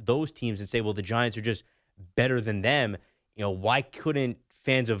dismiss those teams and say, well, the Giants are just better than them, why couldn't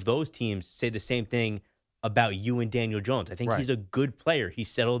fans of those teams say the same thing about you and Daniel Jones? I think he's a good player. He's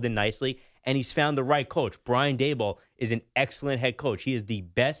settled in nicely, and he's found the right coach. Brian Daboll is an excellent head coach. He is the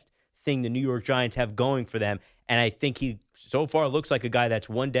best thing the New York Giants have going for them, and I think he so far looks like a guy that's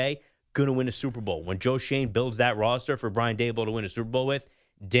one day going to win a Super Bowl. When Joe Schoen builds that roster for Brian Daboll to win a Super Bowl with,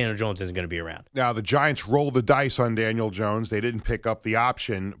 Daniel Jones isn't going to be around. Now, the Giants rolled the dice on Daniel Jones. They didn't pick up the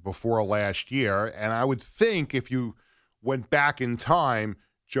option before last year, and I would think if you went back in time,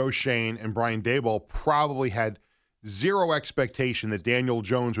 Joe Schoen and Brian Daboll probably had zero expectation that Daniel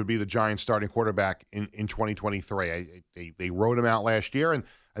Jones would be the Giants' starting quarterback in 2023. They wrote him out last year, and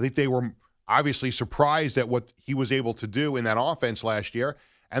I think they were obviously surprised at what he was able to do in that offense last year.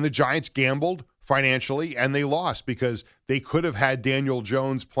 And the Giants gambled financially, and they lost because they could have had Daniel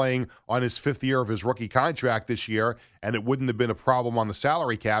Jones playing on his 5th year of his rookie contract this year, and it wouldn't have been a problem on the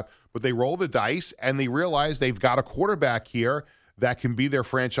salary cap. But they roll the dice, and they realize they've got a quarterback here that can be their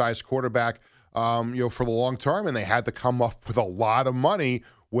franchise quarterback for the long term, and they had to come up with a lot of money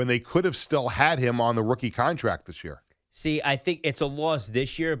when they could have still had him on the rookie contract this year. See, I think it's a loss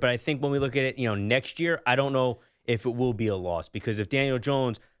this year, but I think when we look at it, next year, I don't know if it will be a loss, because if Daniel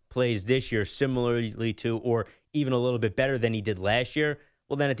Jones plays this year similarly to or even a little bit better than he did last year,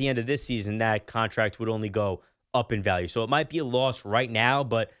 well, then at the end of this season, that contract would only go up in value. So it might be a loss right now,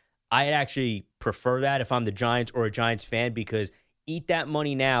 but I'd actually prefer that if I'm the Giants or a Giants fan, because eat that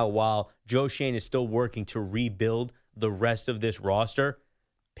money now while Joe Schoen is still working to rebuild the rest of this roster.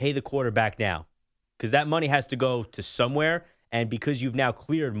 Pay the quarterback now, because that money has to go to somewhere. And because you've now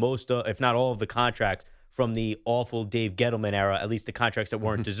cleared most, if not all, of the contracts from the awful Dave Gettleman era, at least the contracts that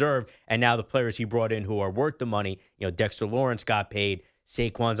weren't deserved, and now the players he brought in who are worth the money. Dexter Lawrence got paid,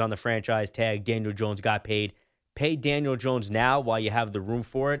 Saquon's on the franchise tag, Daniel Jones got paid. Pay Daniel Jones now while you have the room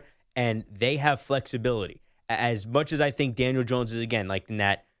for it, and they have flexibility. As much as I think Daniel Jones is, again, like in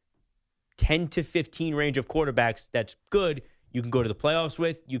that 10 to 15 range of quarterbacks, that's good. You can go to the playoffs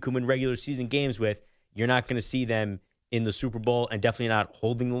with, you can win regular season games with. You're not going to see them in the Super Bowl and definitely not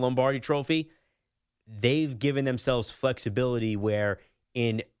holding the Lombardi Trophy. They've given themselves flexibility where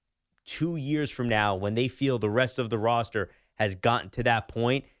in 2 years from now, when they feel the rest of the roster has gotten to that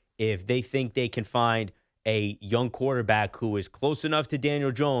point, if they think they can find a young quarterback who is close enough to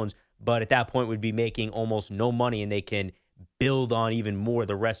Daniel Jones, but at that point would be making almost no money, and they can build on even more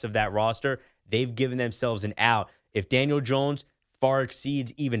the rest of that roster, they've given themselves an out. If Daniel Jones far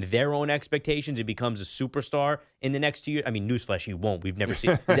exceeds even their own expectations, it becomes a superstar in the next 2 years. I mean, newsflash, he won't. We've never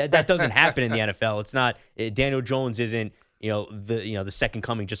seen that doesn't happen in the NFL. It's not Daniel Jones isn't the second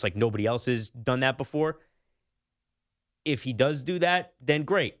coming, just like nobody else has done that before. If he does do that, then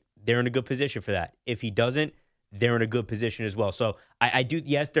great. They're in a good position for that. If he doesn't, they're in a good position as well. So I do,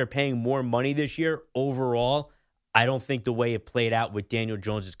 yes, they're paying more money this year. Overall, I don't think the way it played out with Daniel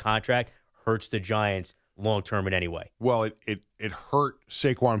Jones' contract hurts the Giants long term in any way. Well, it hurt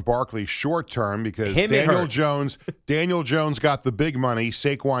Saquon Barkley short term because Daniel Jones got the big money.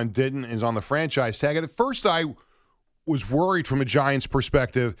 Saquon didn't, is on the franchise tag. And at first I was worried from a Giants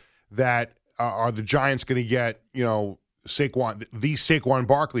perspective that are the Giants going to get, Saquon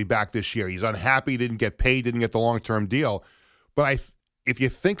Barkley back this year? He's unhappy, didn't get paid, didn't get the long-term deal. But if you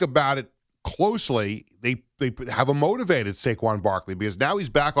think about it closely, they have a motivated Saquon Barkley because now he's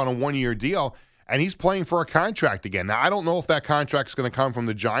back on a one-year deal and he's playing for a contract again. Now, I don't know if that contract's going to come from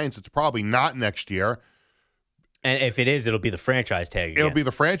the Giants. It's probably not next year. And if it is, it'll be the franchise tag again. It'll be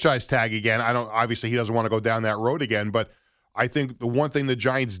the franchise tag again. Obviously, he doesn't want to go down that road again, but I think the one thing the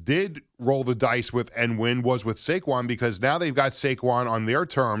Giants did roll the dice with and win was with Saquon, because now they've got Saquon on their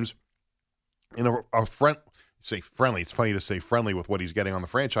terms in a friendly. It's funny to say friendly with what he's getting on the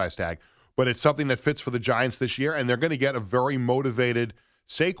franchise tag, but it's something that fits for the Giants this year, and they're going to get a very motivated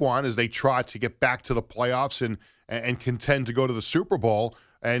Saquon as they try to get back to the playoffs and contend to go to the Super Bowl,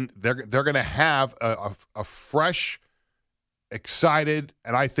 and they're going to have a fresh, excited,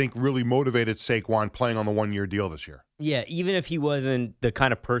 and I think really motivated Saquon playing on the one-year deal this year. Yeah, even if he wasn't the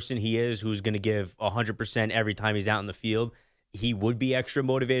kind of person he is who's going to give 100% every time he's out in the field, he would be extra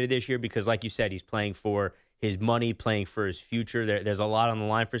motivated this year because, like you said, he's playing for his money, playing for his future. There's a lot on the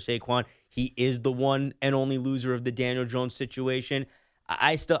line for Saquon. He is the one and only loser of the Daniel Jones situation.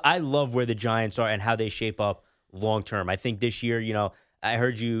 I love where the Giants are and how they shape up long term. I think this year, I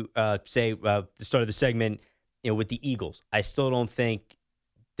heard you say the start of the segment, with the Eagles. I still don't think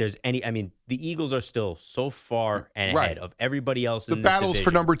there's any. I mean, the Eagles are still so far and ahead of everybody else in this division. The battle's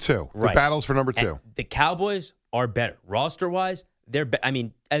for number two. Right. The battle's for number two. And the Cowboys are better roster wise.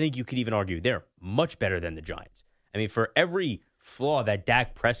 I think you could even argue they're much better than the Giants. I mean, for every flaw that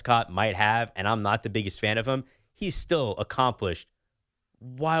Dak Prescott might have, and I'm not the biggest fan of him, he's still accomplished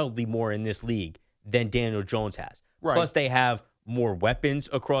wildly more in this league than Daniel Jones has. Right. Plus, they have more weapons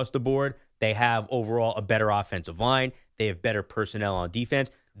across the board. They have overall a better offensive line. They have better personnel on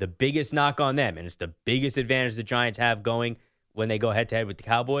defense. The biggest knock on them, and it's the biggest advantage the Giants have going when they go head-to-head with the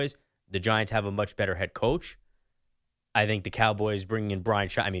Cowboys, the Giants have a much better head coach. I think the Cowboys bringing in Brian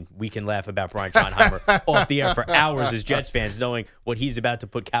Schottenheimer. I mean, we can laugh about Brian Schottenheimer off the air for hours as Jets fans, knowing what he's about to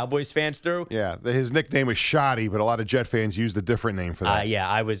put Cowboys fans through. Yeah, his nickname is Shoddy, but a lot of Jet fans used a different name for that. Yeah,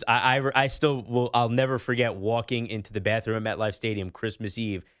 I still will. I'll never forget walking into the bathroom at MetLife Stadium Christmas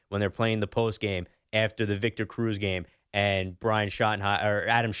Eve when they're playing the post game after the Victor Cruz game, and Brian Schottenheimer or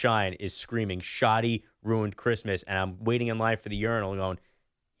Adam Shine is screaming, "Shoddy ruined Christmas," and I'm waiting in line for the urinal going,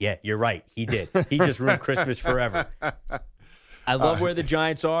 yeah, you're right. He did. He just ruined Christmas forever. I love where the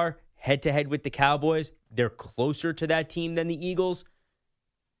Giants are head-to-head with the Cowboys. They're closer to that team than the Eagles.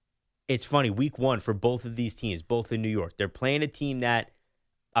 It's funny, week one for both of these teams, both in New York. They're playing a team that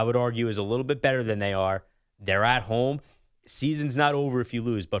I would argue is a little bit better than they are. They're at home. Season's not over if you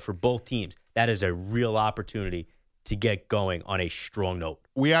lose, but for both teams, that is a real opportunity to get going on a strong note.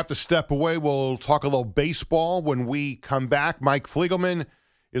 We have to step away. We'll talk a little baseball when we come back. Mike Fliegelman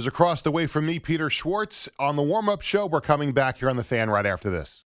is across the way from me, Peter Schwartz. On the warm-up show, we're coming back here on The Fan right after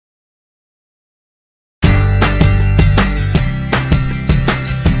this.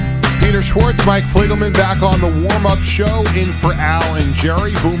 Peter Schwartz, Mike Fliegelman back on the warm-up show, in for Al and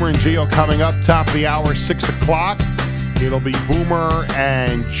Jerry. Boomer and Gio coming up, top of the hour, 6 o'clock. It'll be Boomer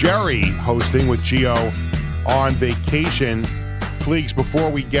and Jerry hosting with Gio on vacation. Fleegs, before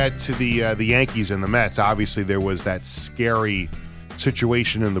we get to the Yankees and the Mets, obviously there was that scary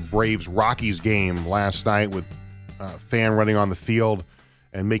situation in the Braves-Rockies game last night with a fan running on the field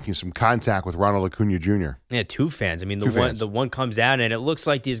and making some contact with Ronald Acuna Jr. Yeah, two fans. I mean, the one comes out, and it looks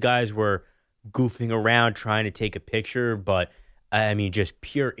like these guys were goofing around trying to take a picture, but I mean, just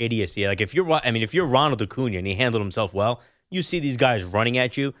pure idiocy. Like if you're Ronald Acuna and he handled himself well, you see these guys running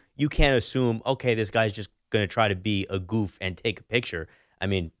at you, you can't assume, okay, this guy's just going to try to be a goof and take a picture. I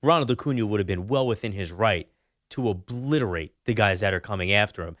mean, Ronald Acuna would have been well within his right to obliterate the guys that are coming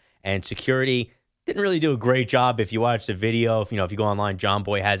after him. And security didn't really do a great job. If you watch the video, if you go online, John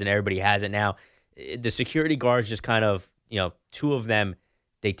Boy has it, everybody has it now. The security guards just kind of, two of them,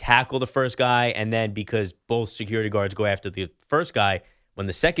 they tackle the first guy, and then because both security guards go after the first guy, when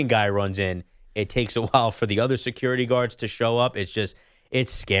the second guy runs in, it takes a while for the other security guards to show up. It's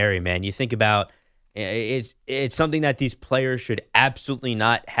scary, man. You think about it's something that these players should absolutely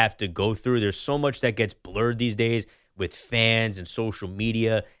not have to go through. There's so much that gets blurred these days with fans and social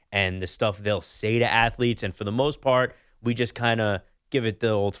media and the stuff they'll say to athletes. And for the most part, we just kind of give it the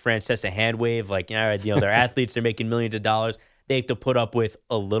old Francesa hand wave. Like, they're athletes, they're making millions of dollars. They have to put up with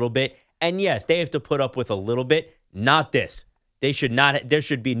a little bit. And yes, they have to put up with a little bit, not this. There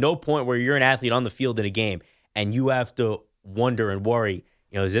should be no point where you're an athlete on the field in a game and you have to wonder and worry,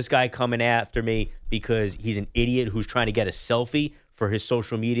 is this guy coming after me because he's an idiot who's trying to get a selfie for his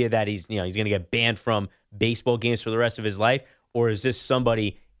social media that he's going to get banned from baseball games for the rest of his life? Or is this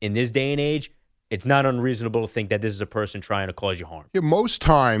somebody in this day and age? It's not unreasonable to think that this is a person trying to cause you harm. Yeah, most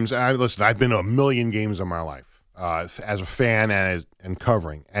times, I've been to a million games in my life as a fan and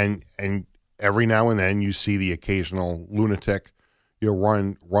covering, and every now and then you see the occasional lunatic,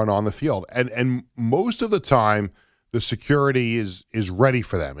 run on the field, and most of the time the security is ready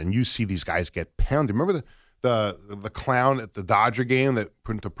for them, and you see these guys get pounded. Remember the clown at the Dodger game that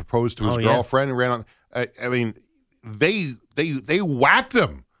proposed to his girlfriend and ran on? I mean, they whacked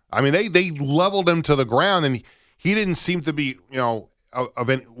him. I mean, they leveled him to the ground, and he didn't seem to be,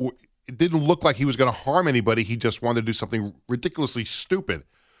 it didn't look like he was going to harm anybody. He just wanted to do something ridiculously stupid.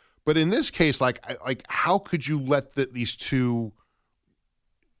 But in this case, like how could you let these two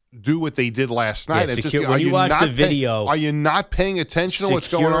do what they did last night? Yeah, when you watch the video, are you not paying attention to what's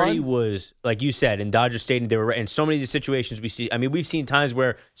going on? Security was, like you said, in Dodger Stadium, they were in so many of the situations we see. I mean, we've seen times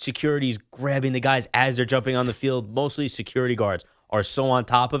where security's grabbing the guys as they're jumping on the field. Mostly security guards are so on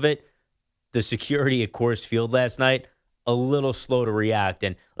top of it. The security at Coors Field last night, a little slow to react.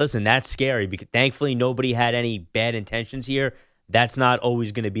 And listen, that's scary because thankfully nobody had any bad intentions here. That's not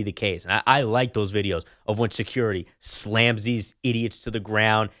always going to be the case. And I like those videos of when security slams these idiots to the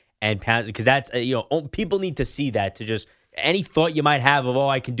ground and pounds, because that's, people need to see that, to just, any thought you might have of,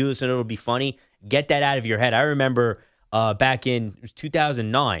 I can do this and it'll be funny, get that out of your head. I remember back in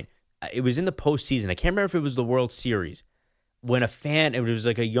 2009, it was in the postseason. I can't remember if it was the World Series, when a fan, it was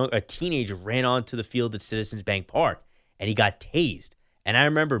like a teenager ran onto the field at Citizens Bank Park and he got tased. And I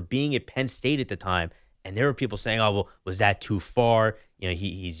remember being at Penn State at the time, and there were people saying, was that too far?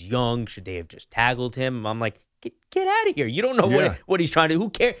 He's young. Should they have just tackled him? I'm like, get out of here. You don't know what he's trying to do.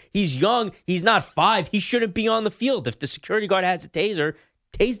 Who cares? He's young. He's not 5. He shouldn't be on the field. If the security guard has a taser,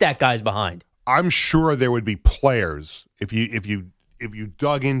 tase that guy's behind. I'm sure there would be players, if you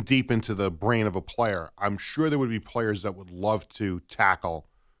dug in deep into the brain of a player, I'm sure there would be players that would love to tackle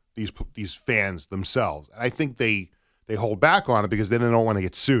these fans themselves. And I think they they hold back on it because they don't want to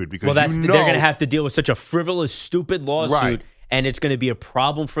get sued. Because they're going to have to deal with such a frivolous, stupid lawsuit, Right. and it's going to be a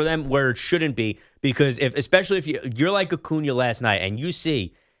problem for them where it shouldn't be. Because especially if you're like Acuna last night, and you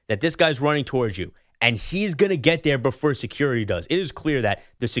see that this guy's running towards you, and he's going to get there before security does. It is clear that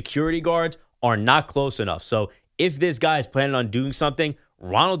the security guards are not close enough. So if this guy is planning on doing something,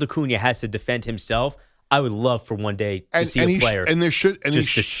 Ronald Acuna has to defend himself. I would love for one day to see a player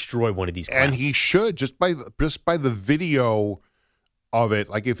destroy one of these clowns. And he should, just by the video of it.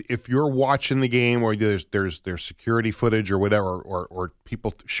 Like if you're watching the game or there's security footage or whatever, or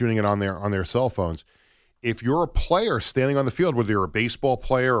people shooting it on their cell phones. If you're a player standing on the field, whether you're a baseball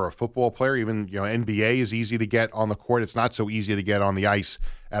player or a football player, even NBA is easy to get on the court. It's not so easy to get on the ice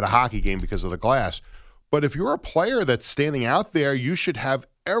at a hockey game because of the glass. But if you're a player that's standing out there, you should have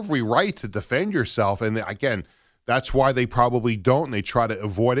every right to defend yourself. And again, that's why they probably don't. And they try to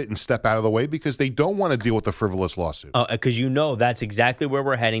avoid it and step out of the way because they don't want to deal with the frivolous lawsuit. Because that's exactly where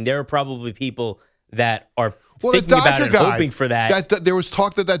we're heading. There are probably people that are thinking about it, hoping for that. There was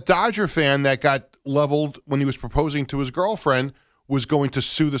talk that Dodger fan that got leveled when he was proposing to his girlfriend was going to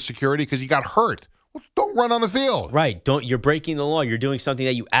sue the security because he got hurt. Well, don't run on the field. Right. You're breaking the law. You're doing something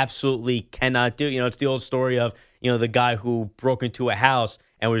that you absolutely cannot do. It's the old story of, the guy who broke into a house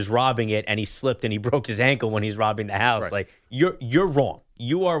and was robbing it and he slipped and he broke his ankle when he's robbing the house. Right. Like you're wrong.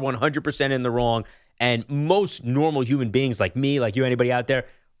 You are 100% in the wrong. And most normal human beings like me, like you, anybody out there,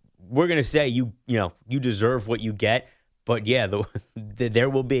 we're going to say you deserve what you get. But yeah, there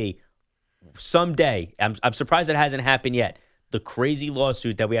will be someday. I'm surprised it hasn't happened yet. The crazy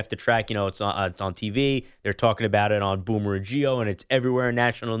lawsuit that we have to track, it's on TV. They're talking about it on Boomer and Gio, and it's everywhere in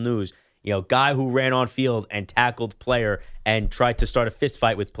national news. Guy who ran on field and tackled player and tried to start a fist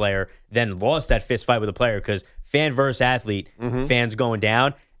fight with player, then lost that fist fight with a player because fan versus athlete, fans going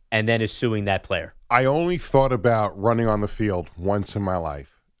down, and then is suing that player. I only thought about running on the field once in my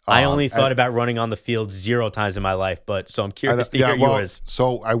life. I only thought about running on the field 0 times in my life, so I'm curious to hear yours.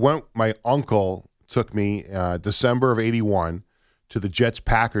 So I went. My uncle took me December of '81 to the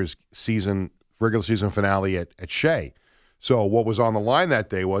Jets-Packers regular season finale at Shea. So what was on the line that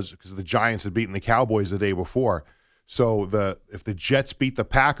day was because the Giants had beaten the Cowboys the day before. So if the Jets beat the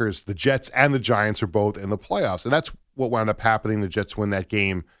Packers, the Jets and the Giants are both in the playoffs, and that's what wound up happening. The Jets win that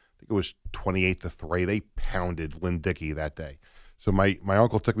game. I think it was 28-3. They pounded Lynn Dickey that day. So my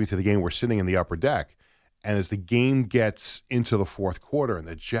uncle took me to the game. We're sitting in the upper deck, and as the game gets into the fourth quarter and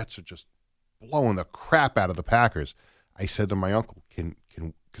the Jets are just blowing the crap out of the Packers, I said to my uncle, "Can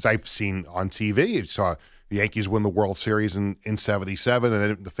because I've seen on TV, I saw the Yankees win the World Series in '77,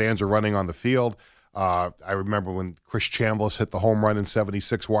 and the fans are running on the field. I remember when Chris Chambliss hit the home run in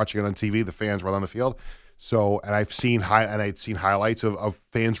 '76, watching it on TV, the fans run on the field. So, and I'd seen highlights of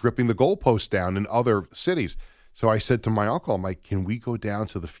fans ripping the goalposts down in other cities. So I said to my uncle, I'm like, can we go down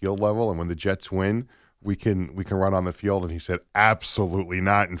to the field level, and when the Jets win, we can run on the field? And he said, absolutely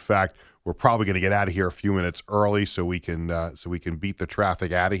not. In fact, we're probably going to get out of here a few minutes early so we can beat the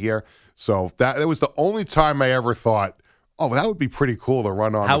traffic out of here. So that was the only time I ever thought, oh, that would be pretty cool to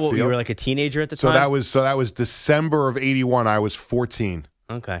run on the field. You were like a teenager at the time? So that was December of '81. I was 14.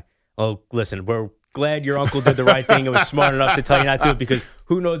 Okay. Well, listen, we're glad your uncle did the right thing and was smart enough to tell you not to, because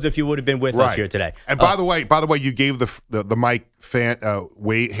who knows if you would have been with us here today. And by the way, you gave the Mike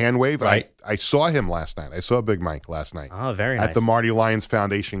hand wave. Right. I saw him last night. I saw Big Mike last night. Oh, very nice. At the Marty Lyons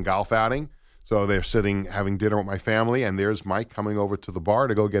Foundation golf outing. So they're sitting having dinner with my family, and there's Mike coming over to the bar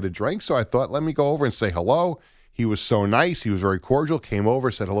to go get a drink. So I thought, let me go over and say hello. He was so nice. He was very cordial. Came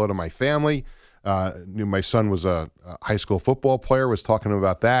over, said hello to my family. Knew my son was a high school football player. Was talking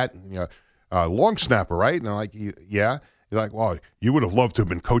about that. Long snapper, right? And I'm like, yeah. He's like, well, you would have loved to have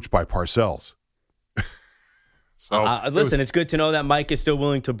been coached by Parcells. Listen, it's good to know that Mike is still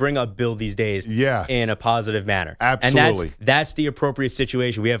willing to bring up Bill these days in a positive manner. Absolutely. And that's the appropriate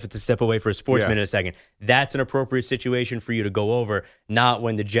situation. We have to step away for a sports minute in a second. That's an appropriate situation for you to go over, not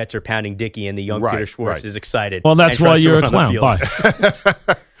when the Jets are pounding Dickey and the young Peter Schwartz is excited. Well, that's why you're a clown. Bye.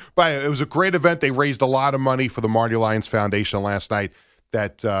 But it was a great event. They raised a lot of money for the Marty Lyons Foundation last night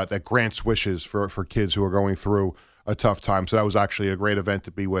that grants wishes for kids who are going through a tough time. So that was actually a great event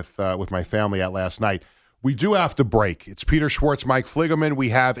to be with my family at last night. We do have to break. It's Peter Schwartz, Mike Fligerman. We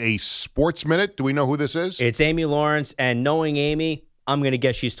have a Sports Minute. Do we know who this is? It's Amy Lawrence, and knowing Amy, I'm going to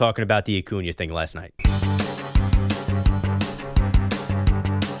guess she's talking about the Acuna thing last night.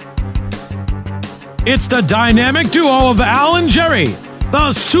 It's the dynamic duo of Al and Jerry, the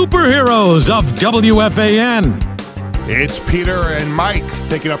superheroes of WFAN. It's Peter and Mike.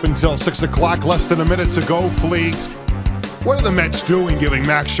 Take it up until 6 o'clock. Less than a minute to go, Fleegs. What are the Mets doing giving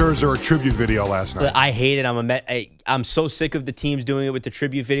Max Scherzer a tribute video last night? I hate it. I'm a Met. I'm so sick of the teams doing it with the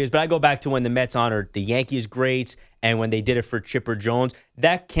tribute videos, but I go back to when the Mets honored the Yankees greats and when they did it for Chipper Jones.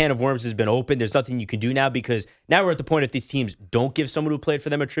 That can of worms has been open. There's nothing you can do now because now we're at the point if these teams don't give someone who played for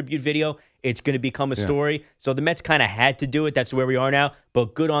them a tribute video, it's going to become a story. So the Mets kind of had to do it. That's where we are now.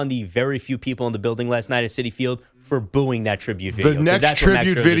 But good on the very few people in the building last night at Citi Field for booing that tribute video. The next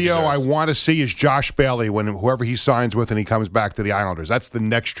tribute video I want to see is Josh Bailey when whoever he signs with and he comes back to the Islanders. That's the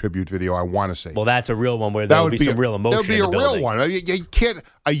next tribute video I want to see. Well, that's a real one where there will be some real emotion. There'll be a real one. You can't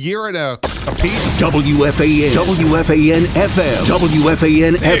a year and a piece. WFAN FM,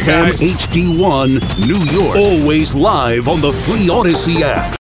 WFAN FM HD1, New York. Always live on the free Odyssey app.